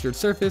have a textured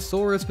surface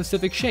or a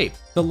specific shape.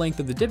 The length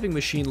of the dipping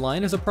machine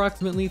line is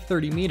approximately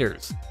 30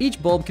 meters.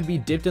 Each bulb can be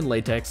dipped in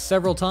latex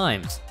several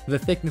times. The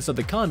thickness of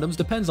the condoms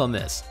depends on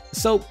this.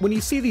 So when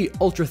you see the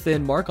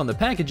ultra-thin mark on the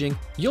packaging,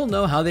 you'll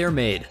know how they are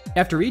made.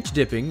 After each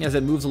dipping, as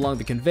it moves along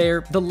the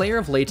conveyor, the layer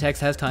of latex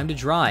has time to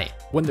dry.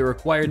 When the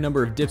required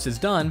number of dips is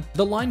done,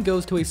 the line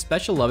goes to a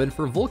special oven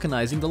for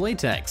vulcanizing the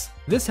latex.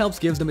 This helps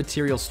give the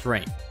material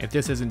strength. If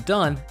this isn't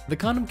done, the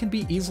condom can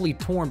be easily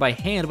torn by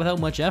hand without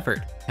much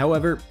effort.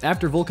 However,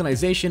 after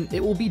vulcanization,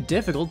 it will be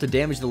difficult to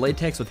damage the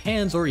latex with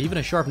hands or even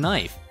a sharp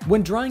knife.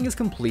 When drying is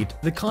complete,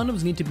 the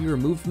condoms need to be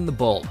removed from the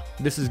bulb.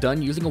 This is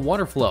done using a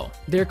water flow.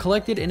 They are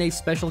collected in a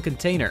special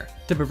container.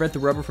 To prevent the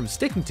rubber from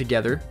sticking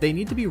together, they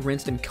need to be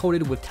rinsed and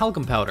coated with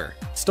talcum powder.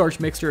 Starch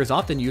mixture is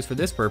often used for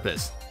this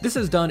purpose. This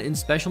is done in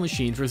special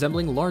machines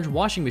resembling large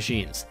washing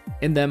machines.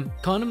 In them,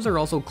 condoms are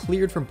also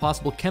cleared from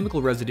possible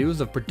chemical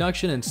residues of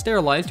production and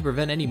sterilized to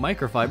prevent any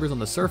microfibers on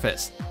the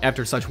surface.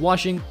 After such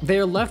washing, they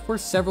are left for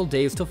several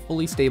days to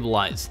fully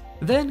stabilize.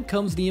 Then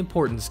comes the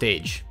important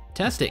stage.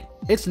 Testing.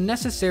 It's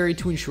necessary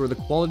to ensure the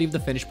quality of the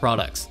finished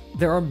products.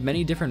 There are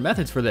many different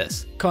methods for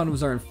this.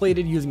 Condoms are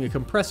inflated using a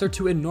compressor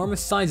to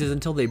enormous sizes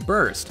until they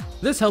burst.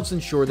 This helps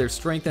ensure their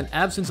strength and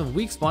absence of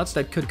weak spots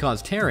that could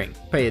cause tearing.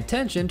 Pay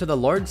attention to the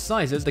large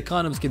sizes the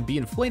condoms can be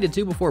inflated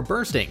to before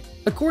bursting.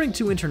 According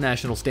to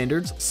international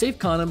standards, safe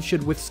condoms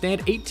should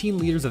withstand 18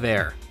 liters of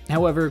air.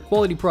 However,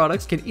 quality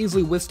products can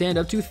easily withstand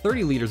up to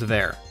 30 liters of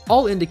air.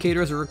 All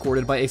indicators are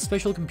recorded by a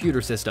special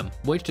computer system,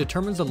 which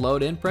determines the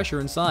load and pressure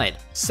inside.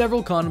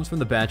 Several condoms from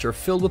the batch are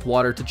filled with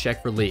water to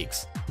check for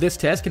leaks. This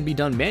test can be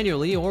done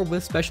manually or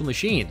with special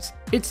machines.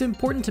 It's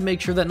important to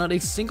make sure that not a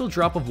single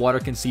drop of water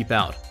can seep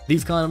out.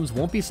 These condoms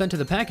won't be sent to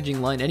the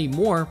packaging line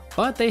anymore,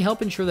 but they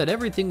help ensure that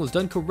everything was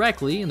done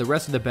correctly and the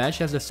rest of the batch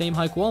has the same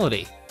high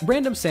quality.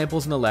 Random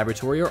samples in the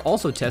laboratory are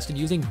also tested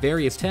using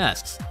various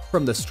tests,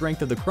 from the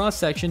strength of the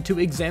cross-section to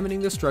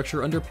examining the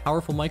structure under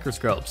powerful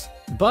microscopes.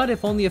 But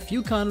if only a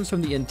few condoms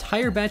from the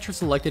entire batch are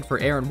selected for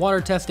air and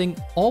water testing,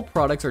 all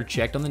products are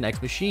checked on the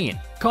next machine.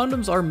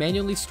 Condoms are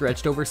manually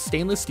stretched over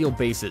stainless steel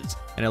bases.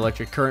 An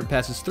electric current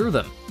passes through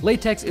them.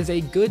 Latex is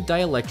a good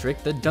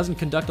dielectric that doesn't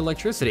conduct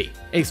electricity.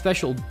 A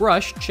special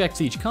brush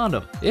checks each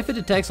condom. If it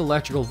detects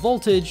electrical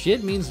voltage,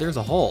 it means there's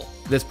a hole.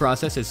 This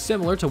process is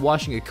similar to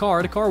washing a car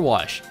at a car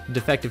wash.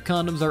 Defective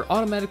condoms are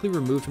automatically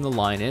removed from the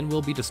line and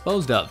will be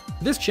disposed of.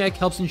 This check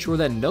helps ensure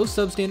that no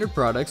substandard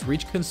products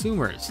reach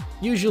consumers.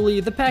 Usually,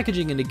 the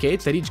packaging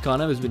indicates that each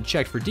condom has been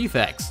checked for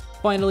defects.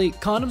 Finally,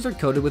 condoms are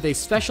coated with a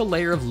special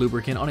layer of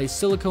lubricant on a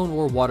silicone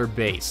or water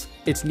base.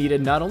 It's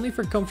needed not only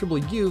for comfortable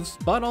use,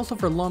 but also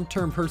for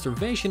long-term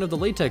preservation of the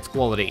latex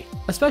quality.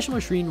 A special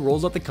machine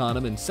rolls up the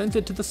condom and sends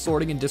it to the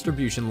sorting and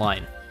distribution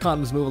line.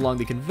 Condoms move along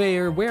the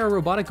conveyor where a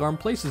robotic arm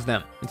places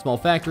them. In small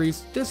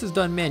factories, this is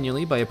done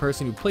manually by a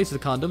person who places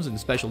condoms in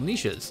special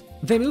niches.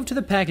 They move to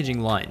the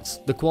packaging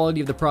lines. The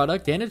quality of the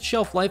product and its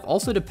shelf life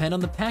also depend on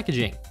the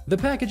packaging. The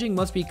packaging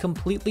must be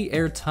completely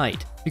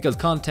airtight, because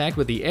contact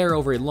with the air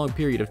over a long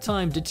period of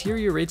time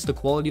deteriorates the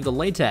quality of the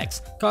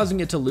latex, causing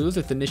it to lose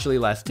its initial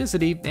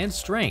elasticity and and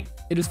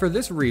strength. It is for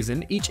this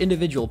reason each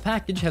individual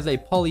package has a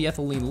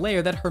polyethylene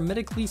layer that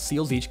hermetically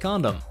seals each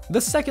condom. The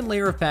second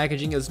layer of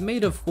packaging is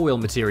made of foil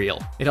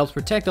material. It helps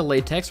protect the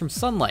latex from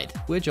sunlight,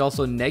 which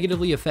also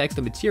negatively affects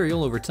the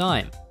material over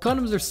time.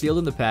 Condoms are sealed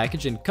in the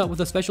package and cut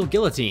with a special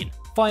guillotine.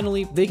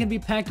 Finally, they can be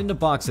packed into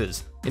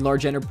boxes. In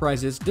large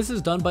enterprises, this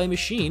is done by a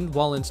machine,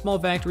 while in small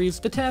factories,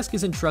 the task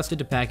is entrusted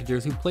to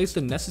packagers who place the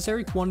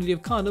necessary quantity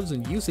of condoms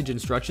and usage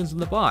instructions in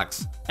the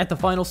box. At the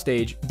final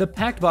stage, the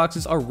packed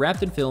boxes are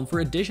wrapped in film for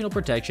additional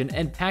protection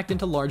and packed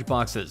into large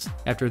boxes.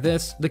 After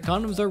this, the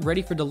condoms are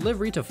ready for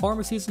delivery to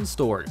pharmacies and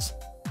stores.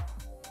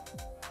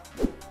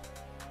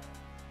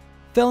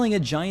 Felling a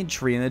giant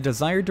tree in the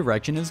desired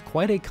direction is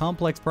quite a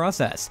complex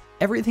process.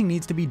 Everything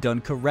needs to be done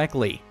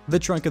correctly. The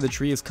trunk of the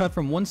tree is cut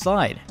from one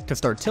side. To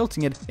start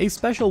tilting it, a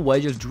special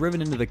wedge is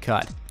driven into the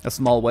cut. A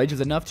small wedge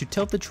is enough to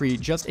tilt the tree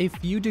just a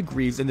few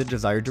degrees in the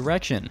desired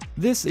direction.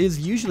 This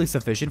is usually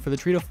sufficient for the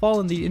tree to fall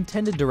in the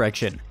intended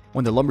direction.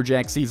 When the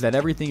lumberjack sees that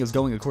everything is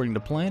going according to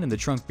plan and the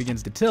trunk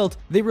begins to tilt,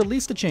 they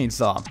release the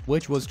chainsaw,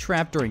 which was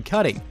trapped during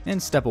cutting, and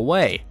step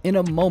away. In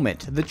a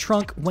moment, the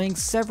trunk, weighing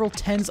several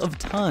tens of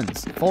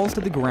tons, falls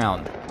to the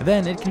ground.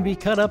 Then it can be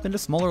cut up into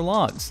smaller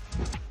logs.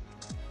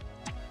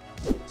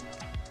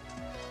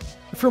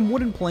 From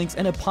wooden planks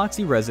and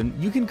epoxy resin,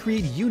 you can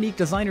create unique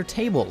designer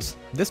tables.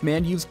 This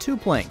man used 2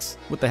 planks.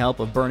 With the help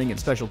of burning and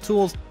special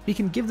tools, he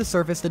can give the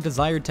surface the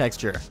desired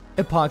texture.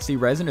 Epoxy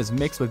resin is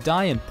mixed with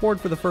dye and poured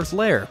for the first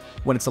layer.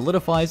 When it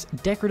solidifies,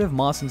 decorative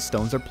moss and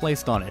stones are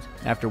placed on it,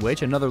 after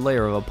which another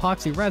layer of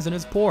epoxy resin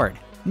is poured.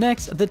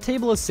 Next, the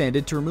table is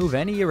sanded to remove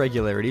any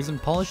irregularities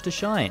and polished to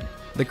shine.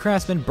 The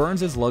craftsman burns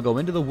his logo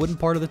into the wooden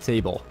part of the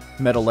table.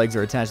 Metal legs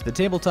are attached to the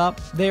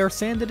tabletop. They are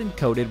sanded and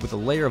coated with a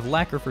layer of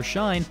lacquer for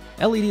shine.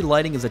 LED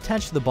lighting is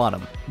attached to the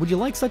bottom. Would you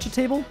like such a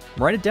table?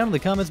 Write it down in the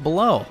comments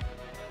below.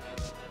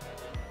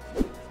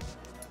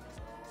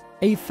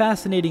 A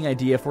fascinating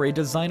idea for a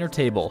designer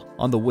table.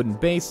 On the wooden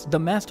base, the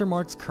master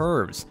marks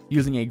curves.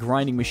 Using a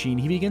grinding machine,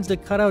 he begins to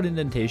cut out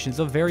indentations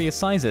of various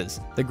sizes.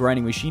 The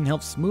grinding machine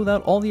helps smooth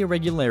out all the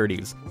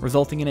irregularities,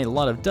 resulting in a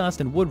lot of dust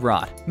and wood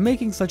rot.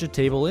 Making such a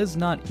table is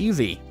not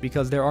easy,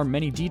 because there are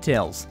many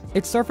details.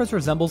 Its surface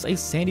resembles a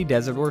sandy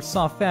desert or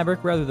soft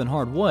fabric rather than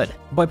hard wood.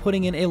 By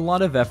putting in a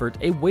lot of effort,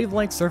 a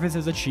wave-like surface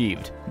is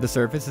achieved. The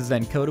surface is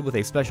then coated with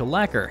a special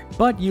lacquer,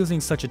 but using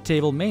such a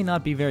table may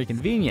not be very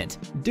convenient.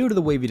 Due to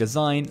the wavy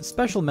design,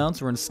 special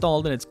mounts are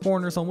installed in its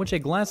corners on which a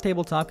glass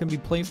tabletop can be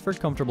placed for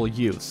comfortable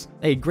use.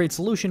 A great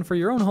solution for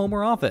your own home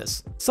or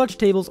office. Such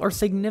tables are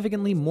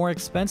significantly more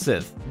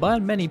expensive,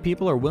 but many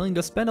people are willing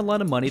to spend a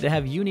lot of money to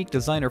have unique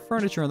designer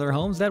furniture in their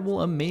homes that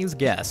will amaze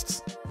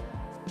guests.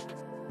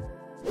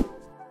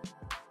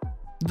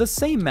 The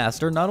same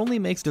master not only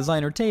makes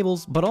designer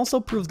tables, but also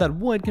proves that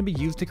wood can be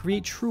used to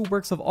create true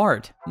works of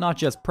art, not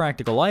just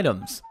practical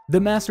items. The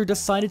master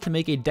decided to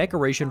make a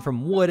decoration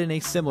from wood in a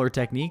similar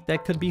technique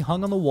that could be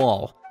hung on the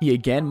wall. He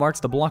again marks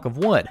the block of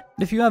wood.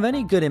 If you have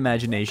any good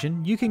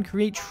imagination, you can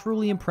create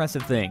truly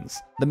impressive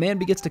things. The man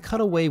begins to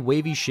cut away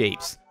wavy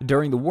shapes.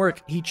 During the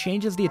work, he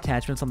changes the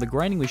attachments on the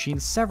grinding machine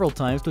several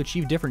times to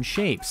achieve different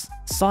shapes.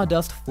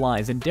 Sawdust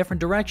flies in different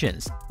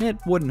directions. It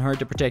wouldn't hurt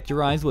to protect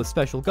your eyes with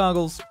special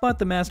goggles, but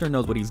the master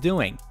knows what he's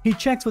doing. He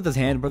checks with his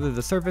hand whether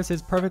the surface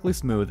is perfectly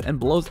smooth and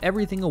blows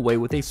everything away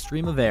with a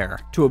stream of air.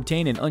 To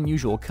obtain an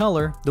unusual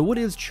color, the wood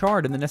is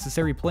charred in the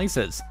necessary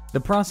places. The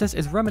process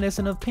is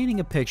reminiscent of painting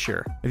a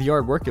picture. The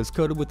artwork is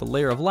coated with a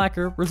layer of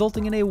lacquer,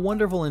 resulting in a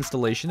wonderful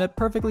installation that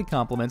perfectly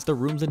complements the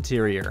room's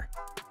interior.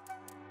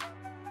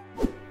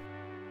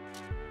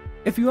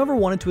 If you ever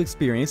wanted to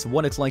experience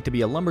what it's like to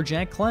be a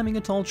lumberjack climbing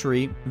a tall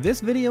tree,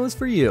 this video is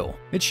for you.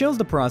 It shows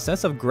the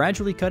process of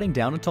gradually cutting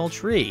down a tall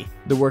tree.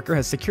 The worker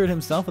has secured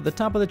himself at the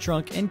top of the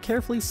trunk and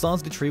carefully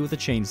saws the tree with a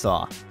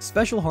chainsaw.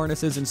 Special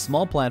harnesses and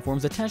small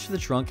platforms attached to the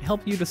trunk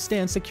help you to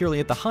stand securely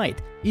at the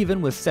height, even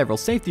with several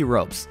safety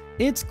ropes.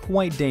 It's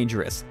quite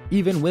dangerous,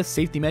 even with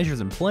safety measures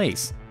in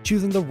place.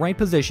 Choosing the right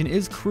position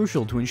is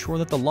crucial to ensure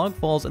that the log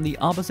falls in the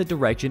opposite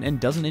direction and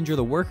doesn't injure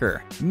the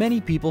worker. Many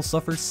people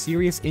suffer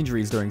serious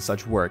injuries during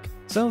such work,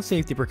 so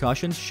safety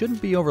precautions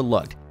shouldn't be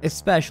overlooked,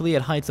 especially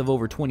at heights of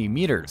over 20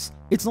 meters.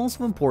 It's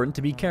also important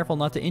to be careful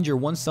not to injure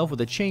oneself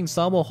with a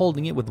chainsaw while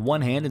holding it with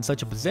one hand in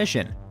such a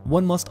position.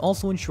 One must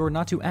also ensure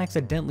not to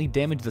accidentally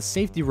damage the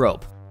safety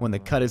rope. When the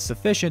cut is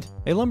sufficient,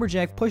 a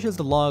lumberjack pushes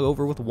the log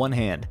over with one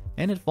hand,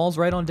 and it falls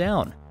right on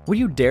down. Would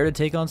you dare to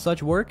take on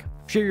such work?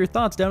 Share your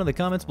thoughts down in the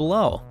comments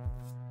below.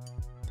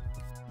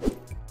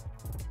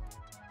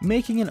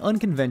 Making an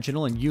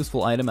unconventional and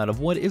useful item out of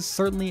wood is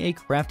certainly a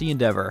crafty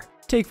endeavor.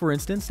 Take for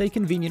instance a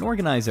convenient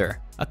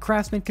organizer. A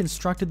craftsman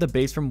constructed the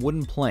base from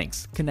wooden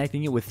planks,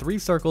 connecting it with 3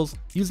 circles.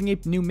 Using a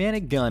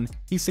pneumatic gun,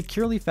 he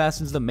securely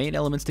fastens the main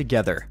elements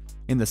together.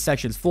 In the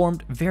sections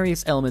formed,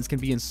 various elements can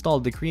be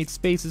installed to create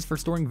spaces for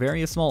storing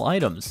various small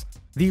items.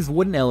 These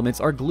wooden elements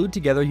are glued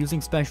together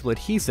using special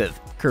adhesive.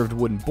 Curved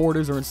wooden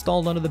borders are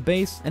installed onto the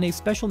base, and a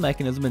special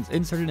mechanism is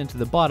inserted into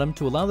the bottom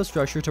to allow the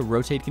structure to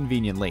rotate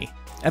conveniently.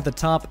 At the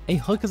top, a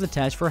hook is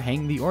attached for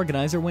hanging the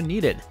organizer when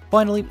needed.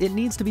 Finally, it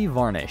needs to be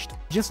varnished.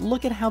 Just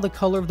look at how the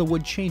color of the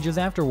wood changes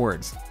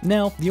afterwards.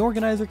 Now, the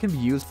organizer can be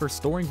used for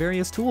storing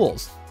various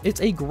tools.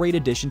 It's a great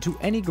addition to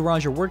any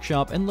garage or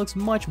workshop and looks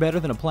much better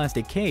than a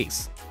plastic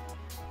case.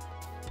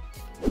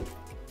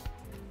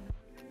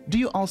 Do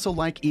you also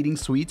like eating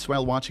sweets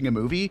while watching a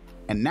movie?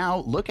 And now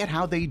look at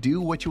how they do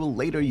what you will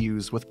later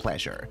use with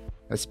pleasure.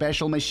 A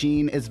special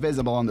machine is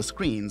visible on the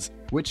screens,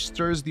 which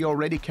stirs the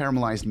already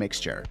caramelized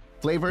mixture.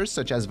 Flavors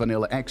such as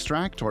vanilla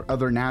extract or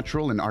other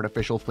natural and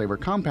artificial flavor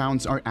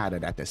compounds are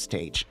added at this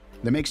stage.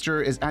 The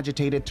mixture is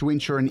agitated to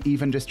ensure an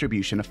even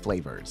distribution of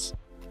flavors.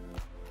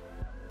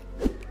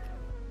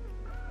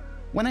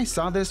 When I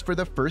saw this for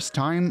the first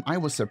time, I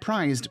was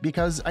surprised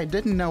because I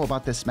didn't know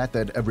about this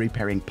method of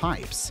repairing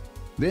pipes.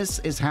 This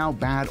is how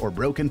bad or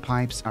broken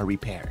pipes are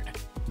repaired.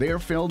 They are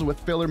filled with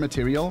filler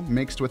material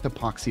mixed with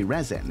epoxy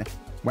resin.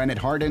 When it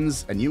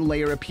hardens, a new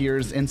layer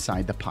appears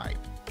inside the pipe.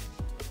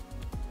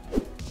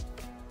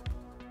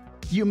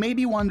 You may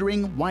be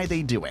wondering why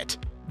they do it.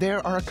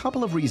 There are a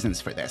couple of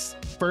reasons for this.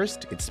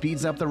 First, it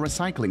speeds up the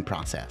recycling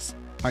process.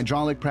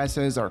 Hydraulic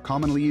presses are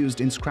commonly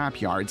used in scrap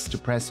yards to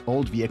press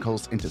old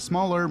vehicles into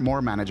smaller,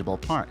 more manageable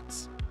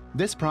parts.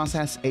 This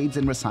process aids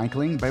in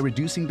recycling by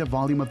reducing the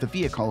volume of the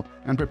vehicle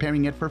and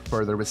preparing it for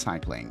further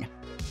recycling.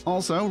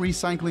 Also,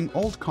 recycling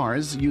old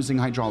cars using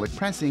hydraulic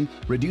pressing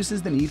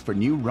reduces the need for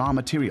new raw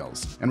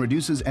materials and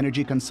reduces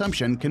energy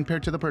consumption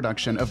compared to the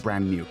production of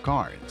brand new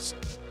cars.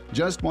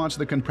 Just watch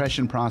the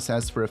compression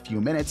process for a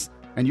few minutes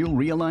and you'll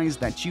realize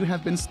that you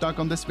have been stuck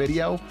on this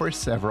video for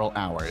several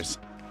hours.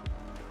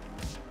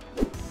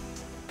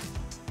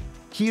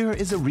 Here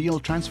is a real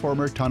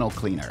transformer tunnel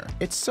cleaner.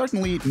 It's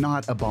certainly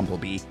not a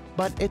bumblebee,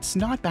 but it's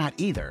not bad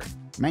either.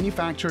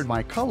 Manufactured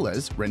by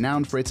Colas,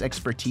 renowned for its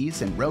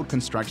expertise in road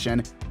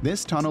construction,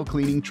 this tunnel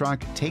cleaning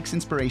truck takes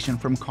inspiration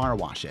from car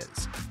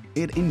washes.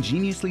 It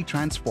ingeniously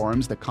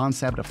transforms the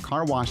concept of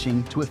car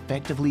washing to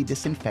effectively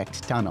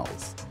disinfect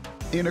tunnels.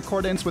 In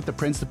accordance with the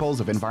principles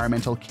of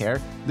environmental care,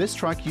 this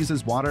truck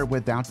uses water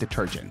without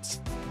detergents.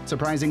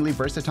 Surprisingly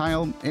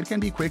versatile, it can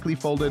be quickly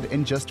folded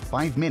in just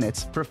 5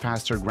 minutes for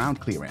faster ground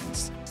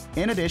clearance.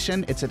 In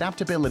addition, its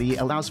adaptability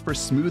allows for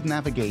smooth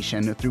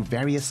navigation through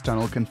various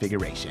tunnel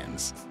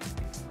configurations.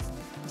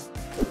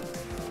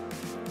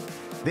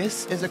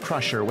 This is a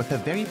crusher with a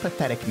very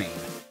pathetic name,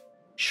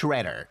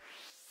 Shredder.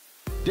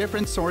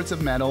 Different sorts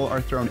of metal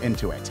are thrown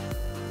into it,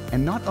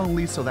 and not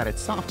only so that it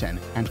soften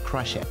and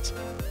crush it.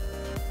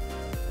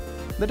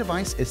 The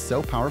device is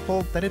so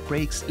powerful that it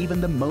breaks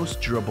even the most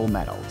durable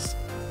metals.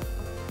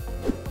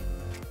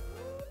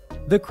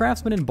 The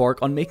craftsman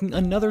embarked on making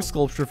another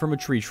sculpture from a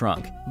tree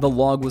trunk. The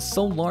log was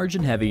so large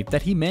and heavy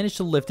that he managed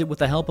to lift it with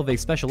the help of a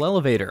special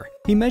elevator.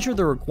 He measured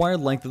the required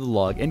length of the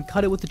log and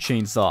cut it with a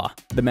chainsaw.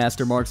 The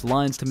master marks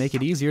lines to make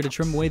it easier to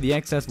trim away the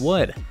excess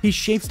wood. He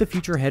shapes the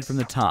future head from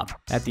the top.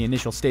 At the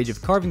initial stage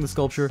of carving the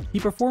sculpture, he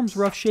performs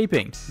rough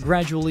shaping.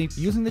 Gradually,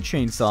 using the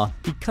chainsaw,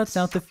 he cuts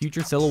out the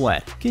future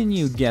silhouette. Can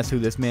you guess who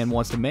this man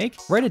wants to make?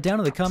 Write it down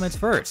in the comments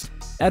first.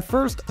 At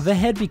first, the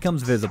head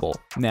becomes visible.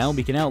 Now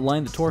we can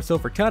outline the torso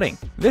for cutting.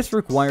 This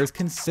requires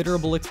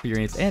considerable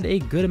experience and a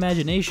good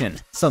imagination.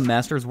 Some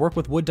masters work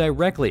with wood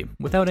directly,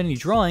 without any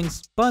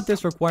drawings, but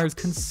this requires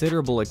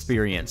considerable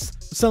experience.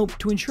 So,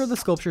 to ensure the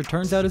sculpture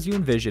turns out as you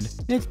envisioned,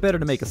 it's better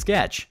to make a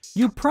sketch.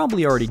 You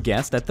probably already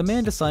guessed that the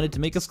man decided to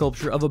make a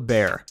sculpture of a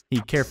bear.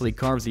 He carefully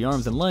carves the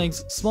arms and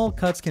legs, small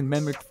cuts can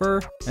mimic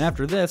fur, and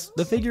after this,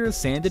 the figure is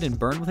sanded and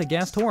burned with a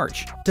gas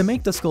torch. To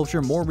make the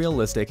sculpture more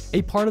realistic,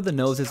 a part of the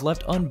nose is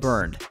left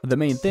unburned. The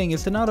main thing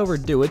is to not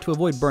overdo it to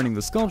avoid burning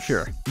the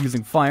sculpture.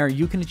 Using fire,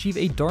 you can achieve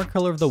a dark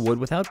color of the wood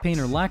without paint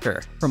or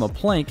lacquer. From a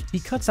plank, he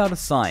cuts out a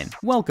sign,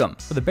 "Welcome,"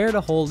 for the bear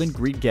to hold and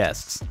greet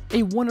guests.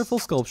 A wonderful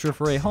sculpture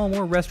for a home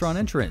or restaurant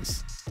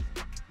entrance.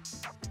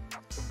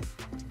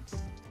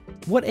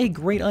 What a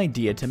great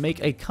idea to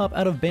make a cup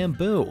out of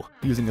bamboo!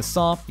 Using a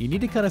saw, you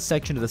need to cut a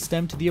section of the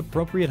stem to the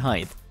appropriate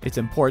height. It's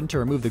important to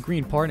remove the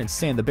green part and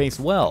sand the base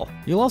well.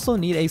 You'll also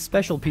need a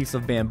special piece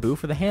of bamboo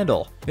for the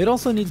handle. It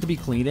also needs to be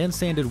cleaned and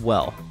sanded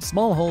well.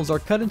 Small holes are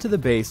cut into the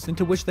base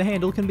into which the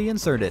handle can be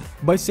inserted.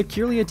 By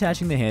securely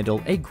attaching the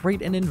handle, a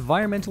great and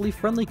environmentally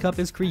friendly cup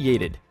is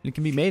created. It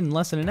can be made in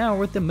less than an hour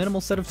with a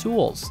minimal set of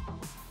tools.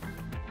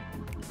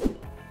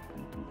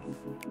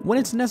 When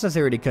it's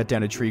necessary to cut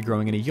down a tree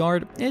growing in a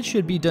yard, it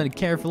should be done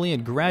carefully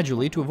and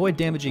gradually to avoid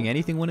damaging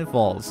anything when it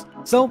falls.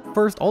 So,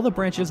 first all the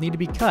branches need to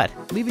be cut,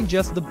 leaving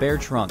just the bare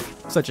trunk.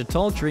 Such a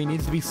tall tree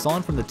needs to be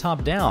sawn from the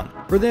top down.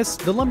 For this,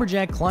 the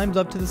lumberjack climbs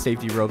up to the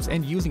safety ropes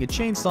and using a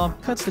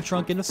chainsaw, cuts the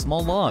trunk into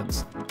small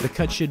logs. The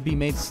cut should be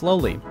made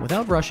slowly,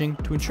 without rushing,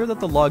 to ensure that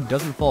the log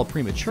doesn't fall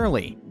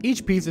prematurely.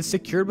 Each piece is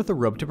secured with a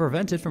rope to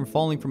prevent it from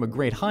falling from a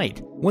great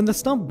height. When the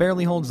stump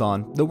barely holds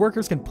on, the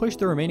workers can push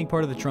the remaining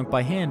part of the trunk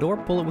by hand or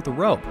pull it with a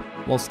rope,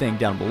 while staying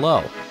down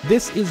below.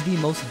 This is the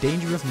most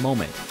dangerous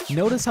moment.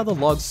 Notice how the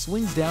log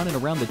swings down and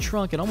around the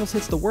trunk and almost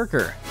force hits the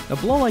worker. A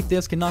blow like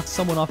this can knock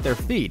someone off their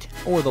feet,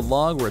 or the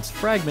log or its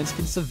fragments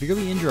can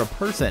severely injure a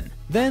person.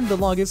 Then the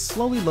log is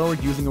slowly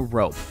lowered using a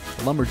rope.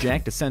 The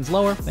lumberjack descends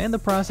lower, and the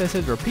process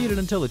is repeated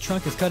until the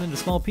trunk is cut into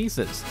small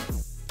pieces.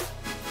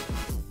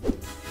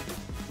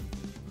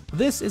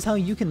 This is how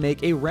you can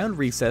make a round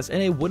recess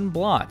in a wooden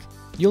block.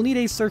 You'll need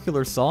a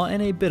circular saw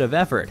and a bit of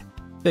effort.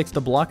 Fix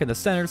the block in the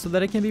center so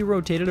that it can be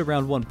rotated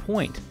around one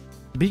point.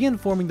 Begin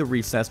forming the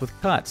recess with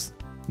cuts.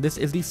 This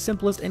is the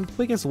simplest and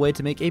quickest way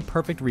to make a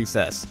perfect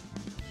recess.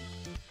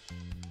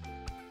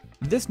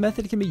 This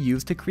method can be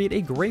used to create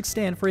a great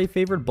stand for a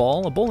favorite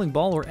ball, a bowling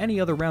ball, or any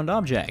other round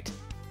object.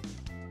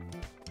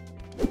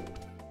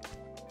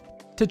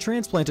 To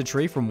transplant a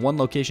tree from one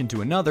location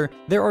to another,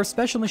 there are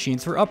special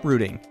machines for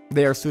uprooting.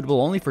 They are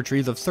suitable only for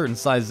trees of certain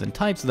sizes and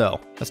types though.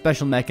 A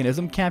special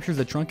mechanism captures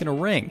the trunk in a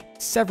ring.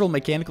 Several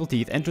mechanical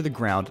teeth enter the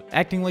ground,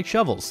 acting like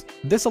shovels.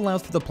 This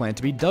allows for the plant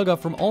to be dug up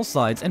from all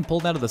sides and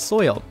pulled out of the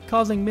soil,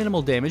 causing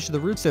minimal damage to the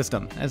root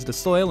system, as the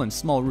soil and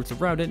small roots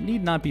around it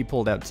need not be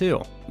pulled out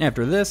too.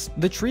 After this,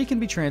 the tree can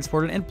be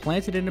transported and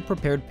planted in a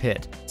prepared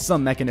pit.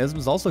 Some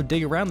mechanisms also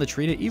dig around the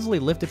tree to easily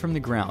lift it from the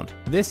ground.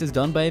 This is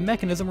done by a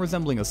mechanism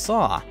resembling a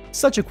saw.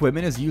 Such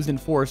equipment is used in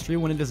forestry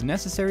when it is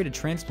necessary to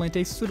transplant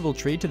a suitable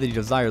tree to the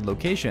desired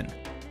location.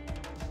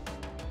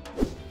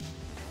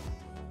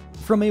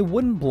 From a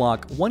wooden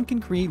block, one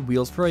can create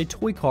wheels for a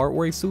toy car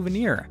or a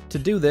souvenir. To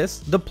do this,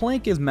 the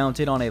plank is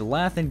mounted on a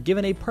lathe and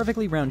given a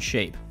perfectly round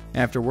shape.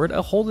 Afterward,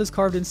 a hole is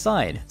carved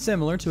inside,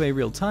 similar to a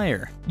real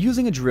tire.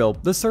 Using a drill,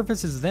 the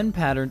surface is then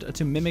patterned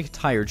to mimic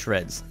tire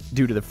treads.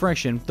 Due to the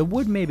friction, the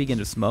wood may begin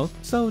to smoke,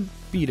 so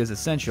speed is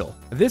essential.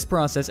 This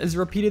process is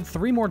repeated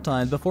 3 more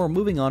times before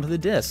moving on to the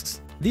discs.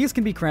 These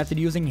can be crafted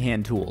using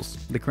hand tools.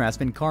 The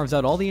craftsman carves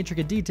out all the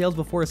intricate details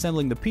before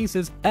assembling the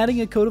pieces,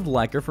 adding a coat of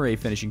lacquer for a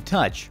finishing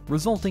touch,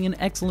 resulting in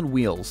excellent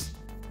wheels.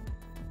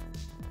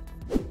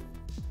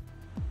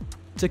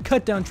 To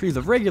cut down trees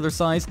of regular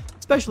size,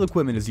 special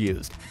equipment is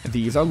used.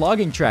 These are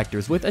logging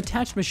tractors with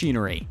attached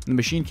machinery. The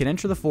machine can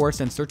enter the forest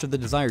in search of the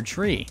desired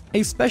tree.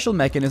 A special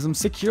mechanism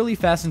securely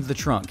fastens the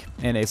trunk,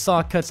 and a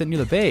saw cuts it near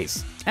the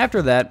base.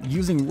 After that,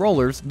 using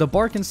rollers, the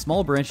bark and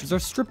small branches are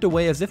stripped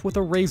away as if with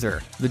a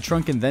razor. The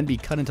trunk can then be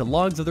cut into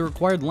logs of the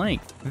required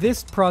length.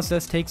 This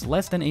process takes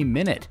less than a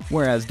minute,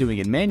 whereas doing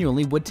it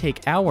manually would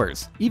take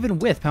hours, even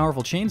with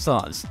powerful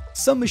chainsaws.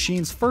 Some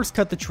machines first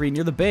cut the tree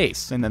near the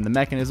base, and then the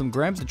mechanism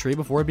grabs the tree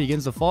before it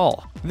begins to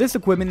fall. This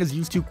equipment is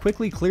used to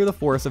quickly clear the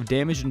forest of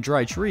damaged and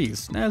dry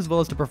trees, as well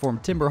as to perform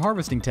timber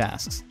harvesting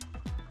tasks.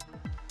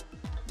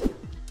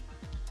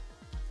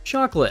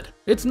 Chocolate.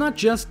 It's not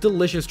just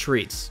delicious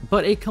treats,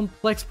 but a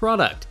complex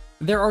product.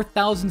 There are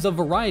thousands of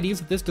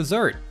varieties of this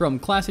dessert, from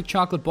classic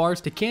chocolate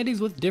bars to candies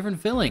with different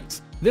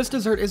fillings. This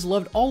dessert is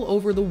loved all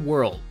over the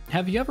world.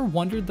 Have you ever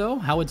wondered though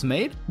how it's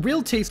made?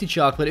 Real tasty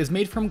chocolate is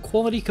made from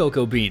quality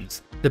cocoa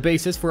beans. The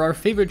basis for our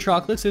favorite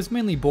chocolates is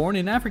mainly born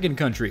in African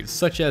countries,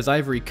 such as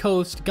Ivory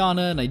Coast,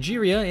 Ghana,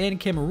 Nigeria, and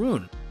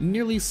Cameroon.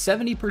 Nearly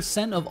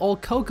 70% of all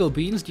cocoa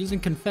beans used in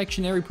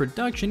confectionery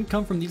production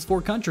come from these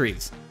 4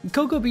 countries.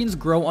 Cocoa beans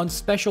grow on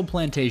special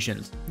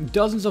plantations.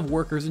 Dozens of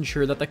workers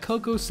ensure that the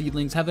cocoa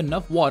seedlings have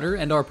enough water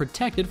and are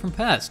protected from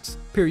pests.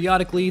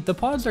 Periodically, the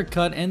pods are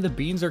cut and the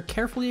beans are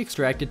carefully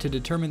extracted to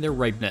determine their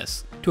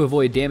ripeness. To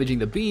avoid damaging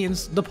the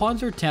beans, the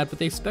pods are tapped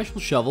with a special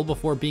shovel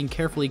before being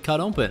carefully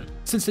cut open.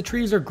 Since the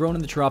trees are grown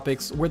in the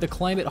tropics, where the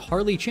climate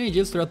hardly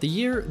changes throughout the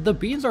year, the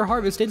beans are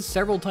harvested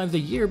several times a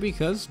year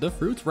because the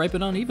fruits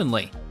ripen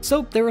unevenly.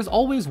 So there is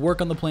always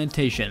work on the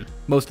plantation.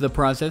 Most of the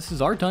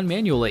processes are done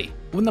manually.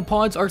 When the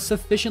pods are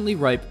sufficiently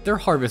ripe, they're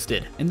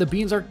harvested, and the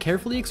beans are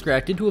carefully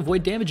extracted to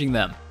avoid damaging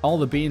them. All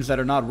the beans that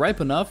are not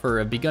ripe enough or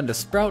have begun to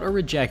sprout are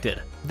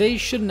rejected. They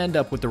shouldn't end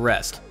up with the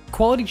rest.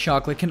 Quality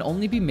chocolate can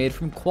only be made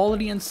from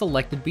quality and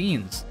selected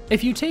beans.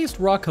 If you taste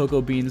raw cocoa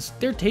beans,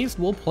 their taste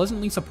will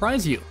pleasantly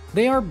surprise you.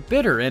 They are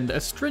bitter and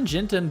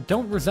astringent and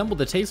don't resemble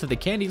the taste of the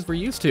candies we're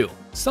used to.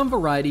 Some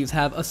varieties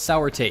have a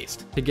sour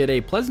taste. To get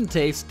a pleasant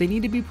taste, they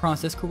need to be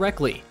processed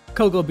correctly.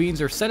 Cocoa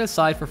beans are set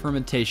aside for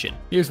fermentation.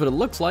 Here's what it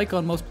looks like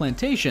on most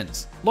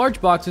plantations. Large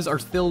boxes are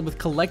filled with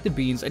collected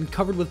beans and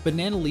covered with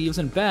banana leaves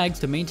and bags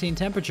to maintain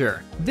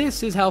temperature.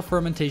 This is how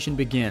fermentation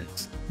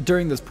begins.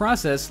 During this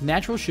process,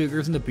 natural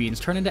sugars in the beans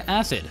turn into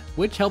acid,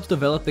 which helps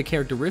develop the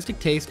characteristic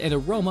taste and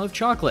aroma of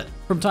chocolate.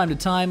 From time to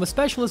time, a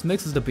specialist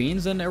mixes the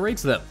beans and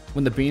aerates them.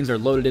 When the beans are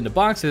loaded into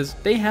boxes,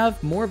 they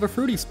have more of a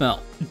fruity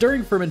smell.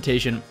 During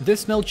fermentation,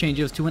 this smell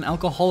changes to an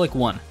alcoholic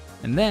one,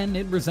 and then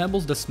it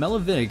resembles the smell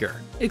of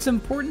vinegar. It's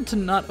important to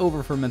not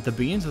over-ferment the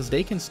beans as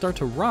they can start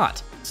to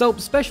rot, so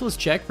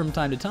specialists check from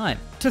time to time.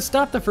 To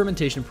stop the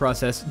fermentation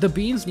process, the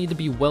beans need to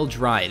be well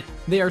dried.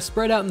 They are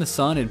spread out in the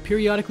sun and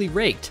periodically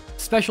raked.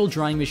 Special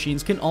drying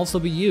machines can also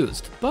be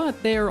used,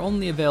 but they are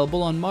only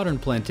available on modern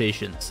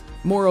plantations.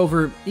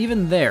 Moreover,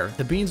 even there,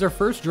 the beans are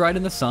first dried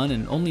in the sun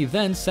and only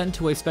then sent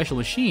to a special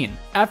machine.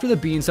 After the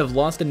beans have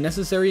lost the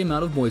necessary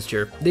amount of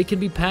moisture, they can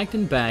be packed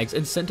in bags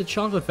and sent to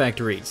chocolate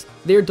factories.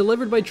 They are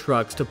delivered by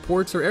trucks to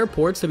ports or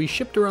airports to be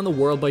shipped around the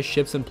world by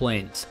ships and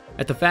planes.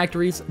 At the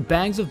factories,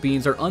 bags of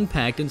beans are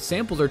unpacked and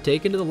samples are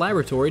taken to the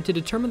laboratory to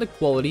determine the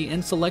quality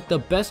and select the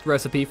best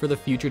recipe for the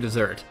future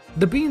dessert.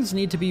 The beans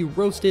need to be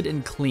roasted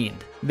and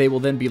cleaned. They will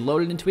then be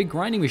loaded into a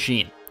grinding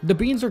machine. The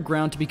beans are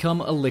ground to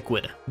become a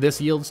liquid.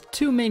 This yields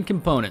two main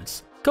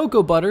components: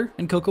 cocoa butter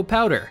and cocoa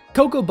powder.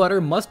 Cocoa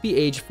butter must be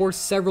aged for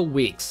several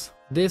weeks.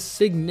 This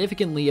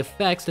significantly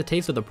affects the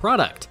taste of the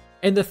product.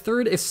 And the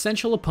third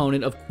essential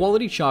opponent of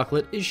quality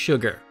chocolate is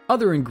sugar.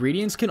 Other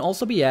ingredients can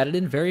also be added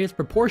in various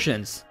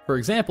proportions. For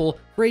example,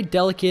 for a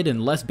delicate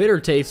and less bitter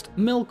taste,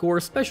 milk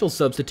or special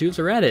substitutes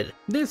are added.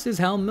 This is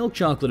how milk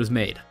chocolate is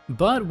made.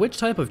 But which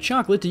type of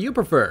chocolate do you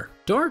prefer?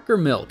 Dark or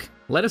milk?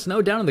 Let us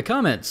know down in the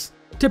comments.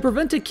 To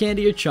prevent a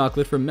candy or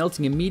chocolate from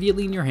melting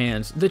immediately in your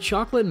hands, the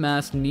chocolate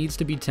mass needs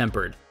to be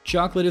tempered.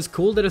 Chocolate is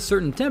cooled at a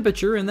certain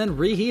temperature and then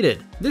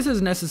reheated. This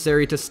is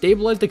necessary to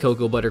stabilize the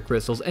cocoa butter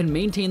crystals and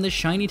maintain the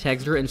shiny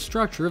texture and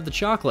structure of the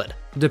chocolate.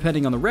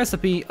 Depending on the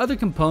recipe, other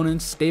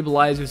components,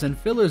 stabilizers, and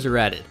fillers are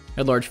added.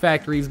 At large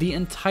factories, the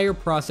entire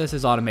process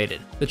is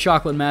automated. The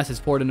chocolate mass is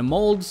poured into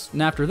molds,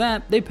 and after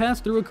that, they pass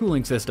through a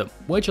cooling system,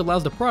 which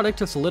allows the product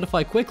to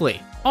solidify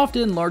quickly.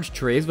 Often, large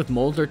trays with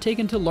molds are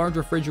taken to large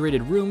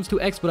refrigerated rooms to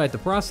expedite the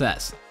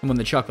process. And when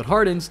the chocolate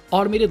hardens,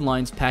 automated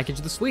lines package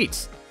the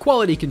sweets.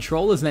 Quality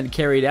control is then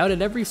carried out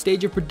at every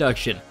stage of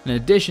production. In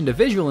addition to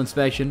visual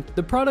inspection,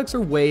 the products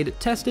are weighed,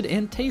 tested,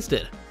 and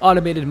tasted.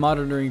 Automated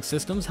monitoring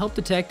systems help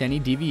detect any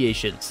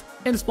deviations.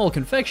 In small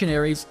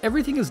confectionaries,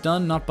 everything is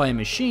done not by a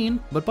machine,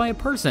 but by a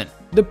person.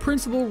 The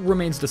principle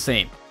remains the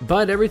same,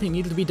 but everything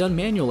needs to be done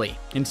manually.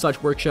 In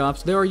such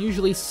workshops, there are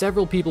usually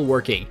several people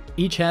working.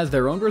 Each has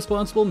their own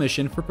responsible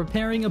mission for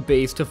preparing a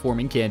base to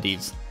forming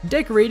candies.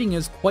 Decorating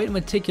is quite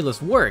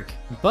meticulous work,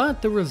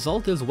 but the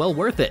result is well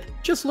worth it.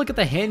 Just look at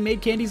the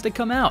handmade candies that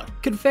come out.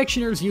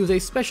 Confectioners use a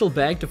special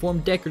bag to form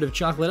decorative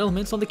chocolate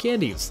elements on the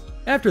candies.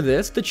 After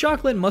this, the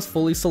chocolate must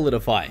fully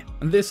solidify.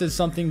 This is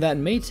something that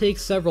may take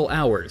several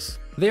hours.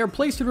 They are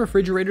placed in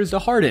refrigerators to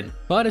harden,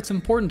 but it's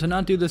important to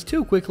not do this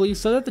too quickly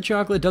so that the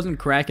chocolate doesn't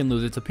crack and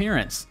lose its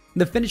appearance.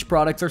 The finished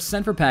products are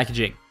sent for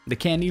packaging. The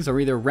candies are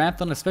either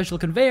wrapped on a special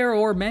conveyor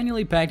or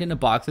manually packed into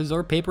boxes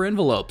or paper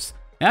envelopes.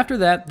 After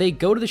that, they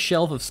go to the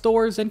shelf of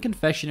stores and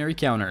confectionery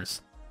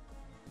counters.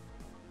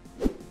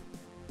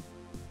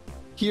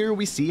 Here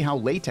we see how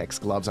latex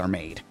gloves are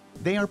made.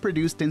 They are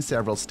produced in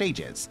several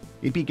stages.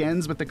 It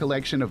begins with the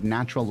collection of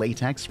natural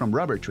latex from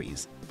rubber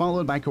trees,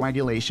 followed by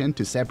coagulation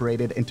to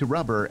separate it into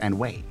rubber and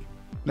whey.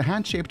 The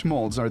hand-shaped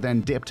molds are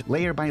then dipped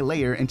layer by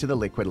layer into the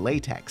liquid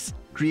latex,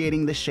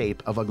 creating the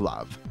shape of a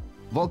glove.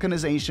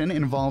 Vulcanization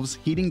involves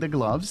heating the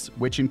gloves,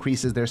 which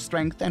increases their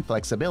strength and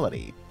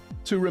flexibility.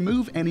 To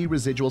remove any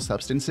residual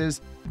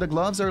substances, the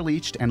gloves are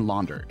bleached and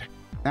laundered.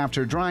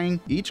 After drying,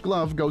 each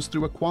glove goes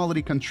through a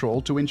quality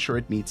control to ensure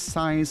it meets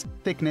size,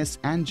 thickness,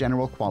 and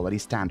general quality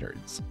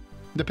standards.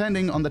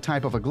 Depending on the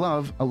type of a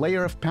glove, a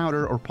layer of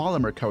powder or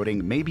polymer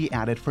coating may be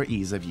added for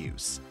ease of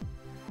use.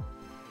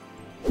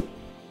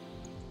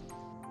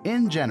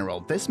 In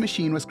general, this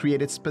machine was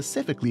created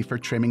specifically for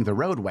trimming the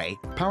roadway,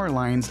 power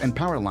lines, and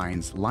power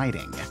lines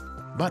lighting.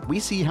 But we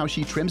see how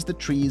she trims the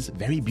trees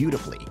very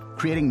beautifully,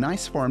 creating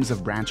nice forms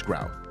of branch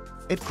growth.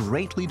 It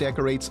greatly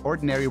decorates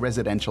ordinary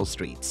residential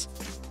streets.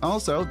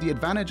 Also, the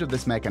advantage of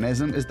this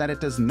mechanism is that it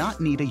does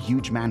not need a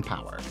huge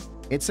manpower.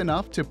 It's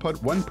enough to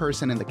put one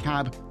person in the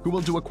cab who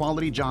will do a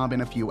quality job in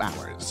a few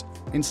hours,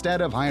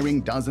 instead of hiring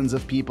dozens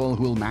of people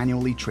who will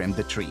manually trim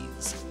the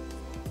trees.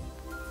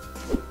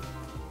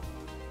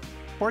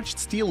 Forged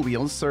steel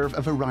wheels serve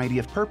a variety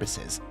of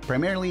purposes,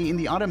 primarily in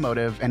the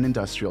automotive and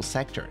industrial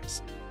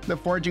sectors. The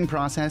forging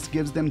process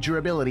gives them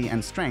durability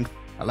and strength,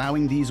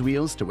 allowing these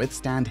wheels to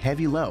withstand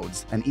heavy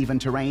loads, uneven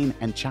terrain,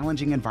 and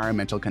challenging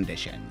environmental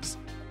conditions.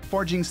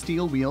 Forging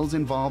steel wheels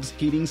involves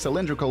heating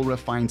cylindrical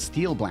refined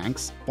steel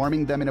blanks,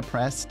 forming them in a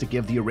press to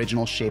give the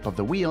original shape of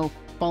the wheel,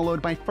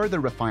 followed by further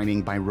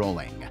refining by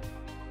rolling.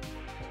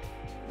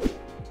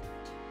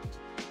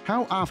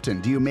 How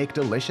often do you make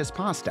delicious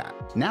pasta?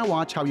 Now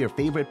watch how your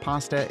favorite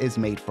pasta is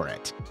made for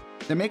it.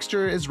 The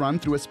mixture is run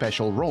through a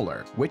special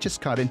roller, which is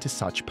cut into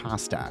such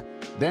pasta.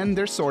 Then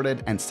they're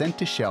sorted and sent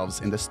to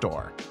shelves in the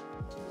store.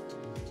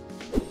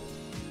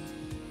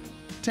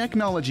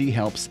 Technology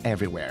helps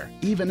everywhere,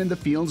 even in the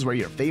fields where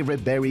your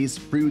favorite berries,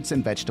 fruits,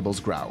 and vegetables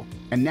grow.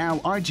 And now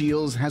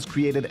Argiles has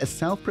created a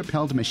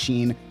self-propelled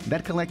machine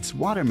that collects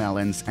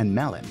watermelons and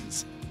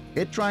melons.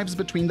 It drives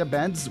between the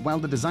beds while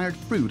the desired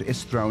fruit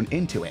is thrown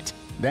into it.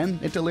 Then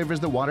it delivers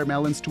the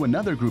watermelons to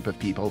another group of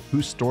people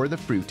who store the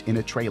fruit in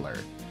a trailer.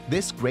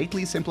 This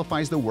greatly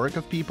simplifies the work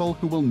of people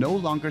who will no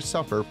longer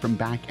suffer from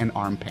back and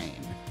arm pain.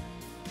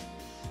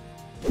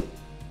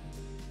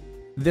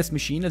 This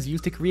machine is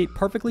used to create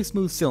perfectly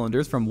smooth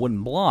cylinders from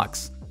wooden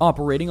blocks.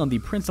 Operating on the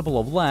principle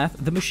of lath,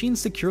 the machine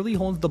securely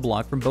holds the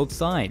block from both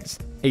sides.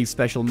 A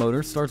special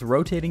motor starts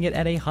rotating it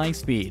at a high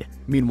speed.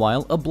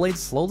 Meanwhile, a blade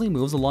slowly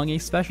moves along a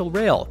special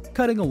rail,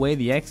 cutting away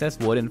the excess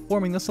wood and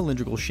forming the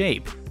cylindrical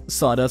shape.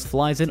 Sawdust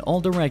flies in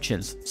all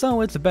directions, so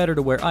it's better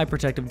to wear eye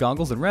protective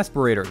goggles and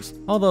respirators,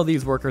 although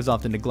these workers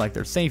often neglect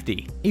their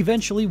safety.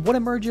 Eventually, what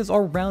emerges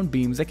are round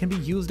beams that can be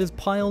used as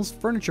piles,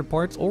 furniture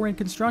parts, or in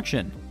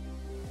construction.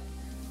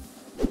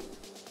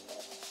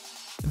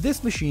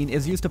 This machine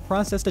is used to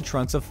process the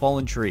trunks of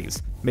fallen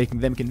trees, making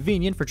them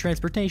convenient for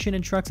transportation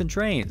in trucks and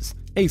trains.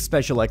 A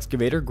special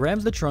excavator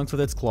grabs the trunks with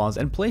its claws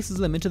and places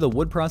them into the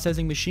wood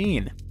processing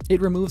machine.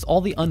 It removes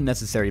all the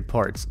unnecessary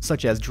parts,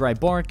 such as dry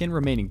bark and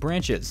remaining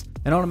branches.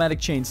 An automatic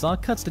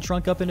chainsaw cuts the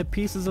trunk up into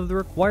pieces of the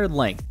required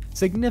length,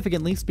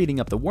 significantly speeding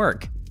up the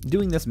work.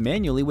 Doing this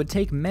manually would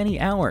take many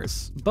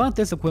hours, but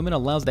this equipment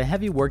allows the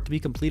heavy work to be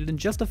completed in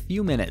just a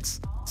few minutes.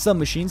 Some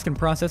machines can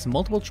process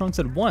multiple trunks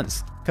at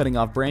once, cutting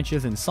off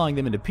branches and sawing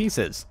them into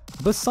pieces.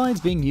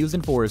 Besides being used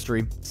in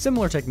forestry,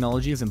 similar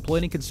technology is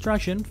employed in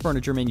construction,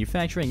 furniture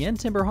manufacturing, and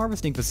timber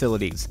harvesting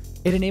facilities.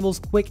 It enables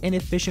quick and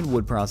efficient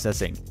wood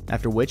processing,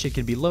 after which it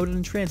can be loaded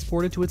and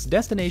transported to its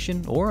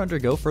destination or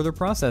undergo further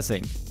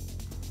processing.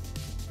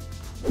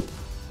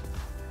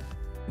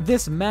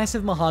 This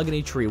massive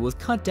mahogany tree was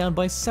cut down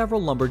by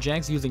several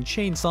lumberjacks using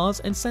chainsaws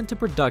and sent to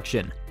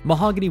production.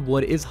 Mahogany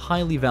wood is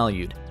highly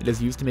valued. It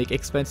is used to make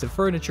expensive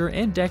furniture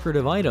and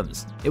decorative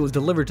items. It was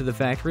delivered to the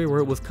factory where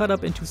it was cut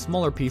up into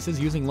smaller pieces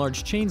using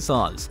large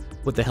chainsaws.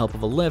 With the help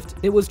of a lift,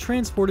 it was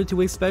transported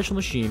to a special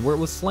machine where it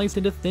was sliced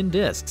into thin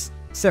discs,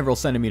 several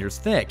centimeters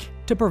thick.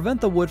 To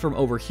prevent the wood from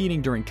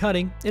overheating during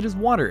cutting, it is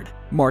watered.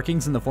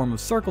 Markings in the form of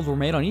circles were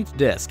made on each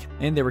disc,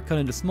 and they were cut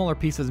into smaller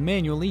pieces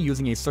manually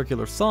using a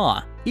circular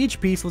saw. Each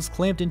piece was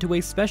clamped into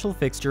a special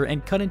fixture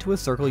and cut into a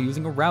circle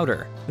using a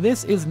router.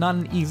 This is not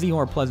an easy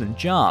or pleasant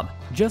job.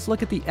 Just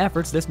look at the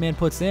efforts this man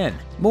puts in.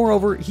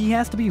 Moreover, he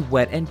has to be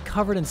wet and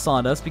covered in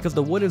sawdust because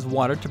the wood is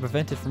watered to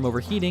prevent it from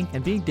overheating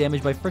and being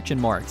damaged by friction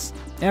marks.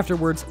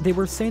 Afterwards, they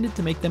were sanded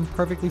to make them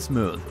perfectly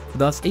smooth.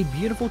 Thus, a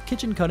beautiful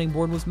kitchen cutting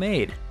board was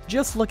made.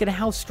 Just look at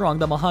how strong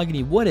the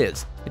mahogany wood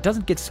is. It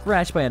doesn't get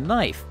scratched by a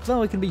knife,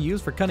 so it can be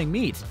used for cutting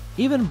meat.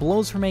 Even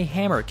blows from a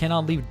hammer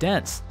cannot leave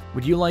dents.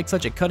 Would you like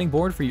such a cutting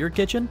board for your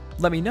kitchen?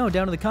 Let me know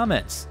down in the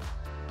comments.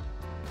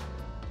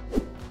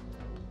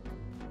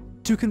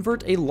 To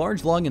convert a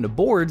large log into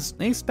boards,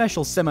 a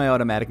special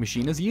semi-automatic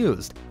machine is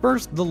used.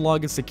 First, the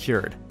log is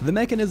secured. The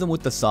mechanism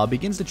with the saw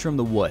begins to trim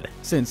the wood.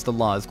 Since the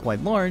log is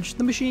quite large,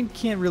 the machine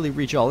can't really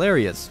reach all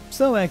areas,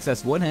 so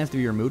excess wood has to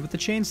be removed with the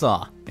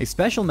chainsaw. A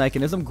special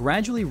mechanism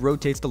gradually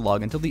rotates the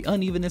log until the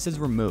unevenness is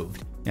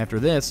removed. After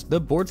this, the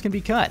boards can be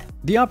cut.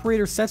 The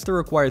operator sets the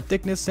required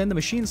thickness and the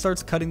machine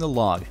starts cutting the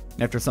log.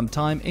 After some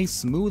time, a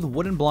smooth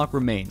wooden block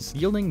remains,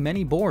 yielding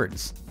many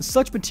boards.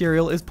 Such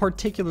material is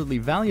particularly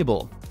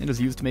valuable. It is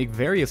used to make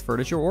various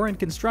furniture or in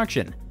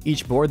construction.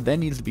 Each board then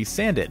needs to be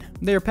sanded.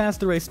 They are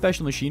passed through a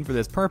special machine for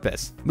this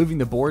purpose. Moving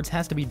the boards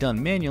has to be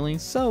done manually,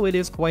 so it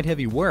is quite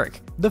heavy work.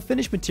 The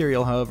finished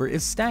material, however,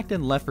 is stacked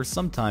and left for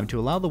some time to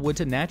allow the wood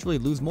to naturally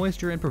lose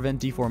moisture and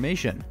prevent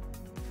deformation.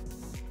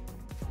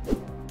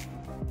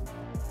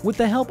 With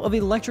the help of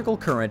electrical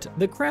current,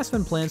 the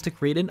craftsman plans to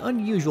create an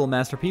unusual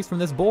masterpiece from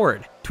this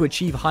board. To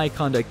achieve high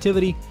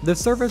conductivity, the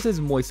surface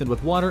is moistened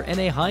with water and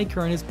a high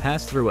current is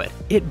passed through it.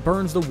 It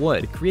burns the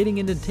wood, creating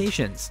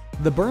indentations.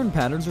 The burn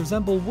patterns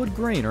resemble wood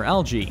grain or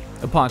algae.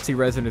 Epoxy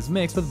resin is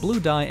mixed with blue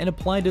dye and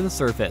applied to the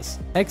surface.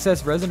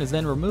 Excess resin is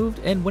then removed,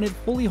 and when it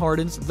fully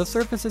hardens, the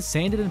surface is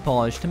sanded and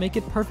polished to make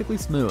it perfectly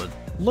smooth.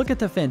 Look at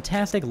the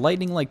fantastic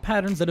lightning-like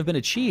patterns that have been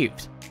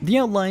achieved. The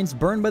outlines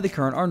burned by the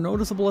current are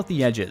noticeable at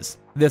the edges.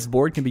 This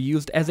board can be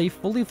used as a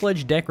fully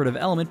fledged decorative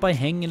element by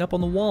hanging it up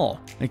on the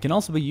wall. It can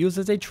also be used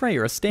as a tray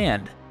or a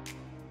stand.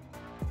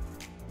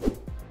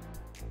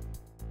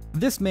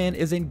 This man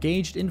is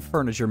engaged in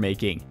furniture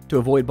making. To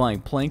avoid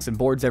buying planks and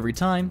boards every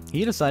time,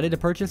 he decided to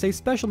purchase a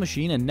special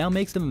machine and now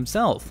makes them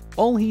himself.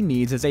 All he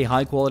needs is a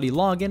high quality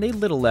log and a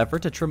little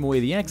effort to trim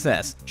away the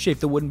excess, shape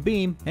the wooden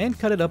beam, and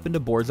cut it up into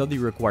boards of the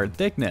required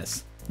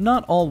thickness.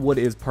 Not all wood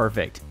is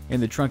perfect. In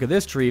the trunk of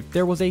this tree,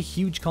 there was a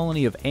huge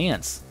colony of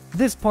ants.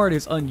 This part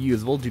is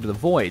unusable due to the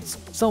voids,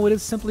 so it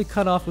is simply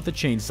cut off with a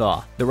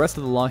chainsaw. The rest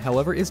of the log,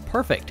 however, is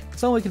perfect,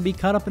 so it can be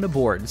cut up into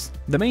boards.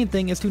 The main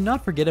thing is to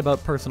not forget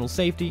about personal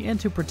safety and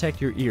to protect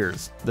your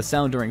ears. The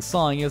sound during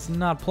sawing is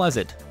not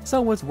pleasant,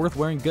 so it's worth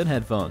wearing good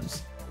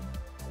headphones.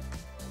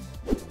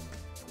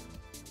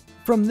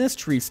 From this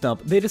tree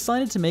stump, they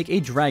decided to make a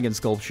dragon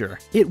sculpture.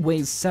 It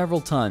weighs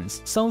several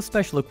tons, so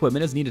special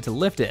equipment is needed to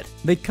lift it.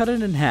 They cut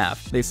it in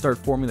half. They start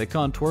forming the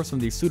contours from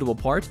the suitable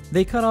part.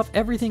 They cut off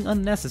everything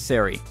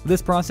unnecessary.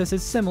 This process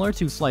is similar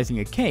to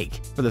slicing a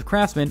cake. For the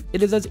craftsman,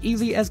 it is as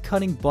easy as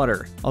cutting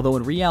butter, although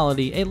in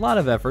reality, a lot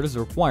of effort is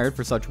required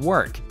for such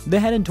work. The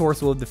head and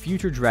torso of the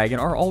future dragon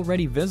are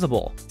already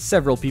visible.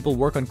 Several people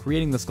work on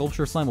creating the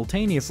sculpture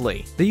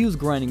simultaneously. They use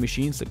grinding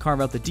machines to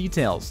carve out the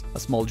details. A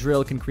small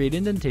drill can create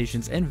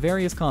indentations and various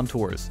various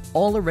contours.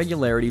 All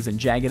irregularities and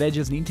jagged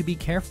edges need to be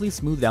carefully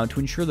smoothed out to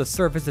ensure the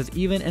surface is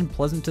even and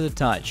pleasant to the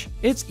touch.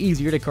 It's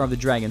easier to carve the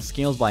dragon's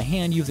scales by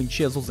hand using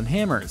chisels and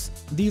hammers.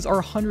 These are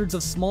hundreds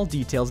of small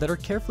details that are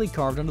carefully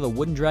carved onto the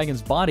wooden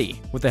dragon's body.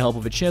 With the help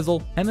of a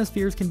chisel,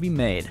 hemispheres can be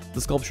made.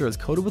 The sculpture is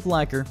coated with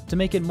lacquer. To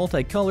make it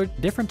multicolored,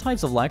 different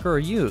types of lacquer are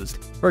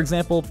used. For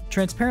example,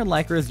 transparent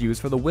lacquer is used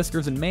for the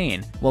whiskers and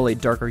mane, while a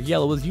darker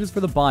yellow is used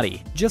for the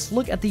body. Just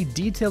look at the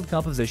detailed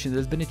composition that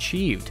has been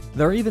achieved.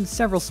 There are even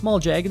several small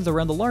dragons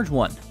around the large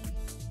one.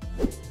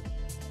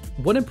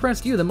 What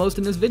impressed you the most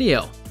in this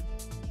video?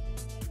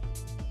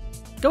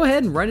 Go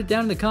ahead and write it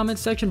down in the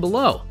comments section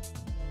below.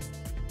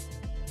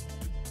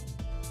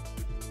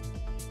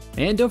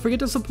 And don't forget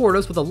to support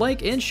us with a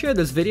like and share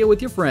this video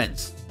with your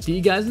friends. See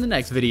you guys in the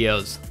next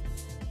videos.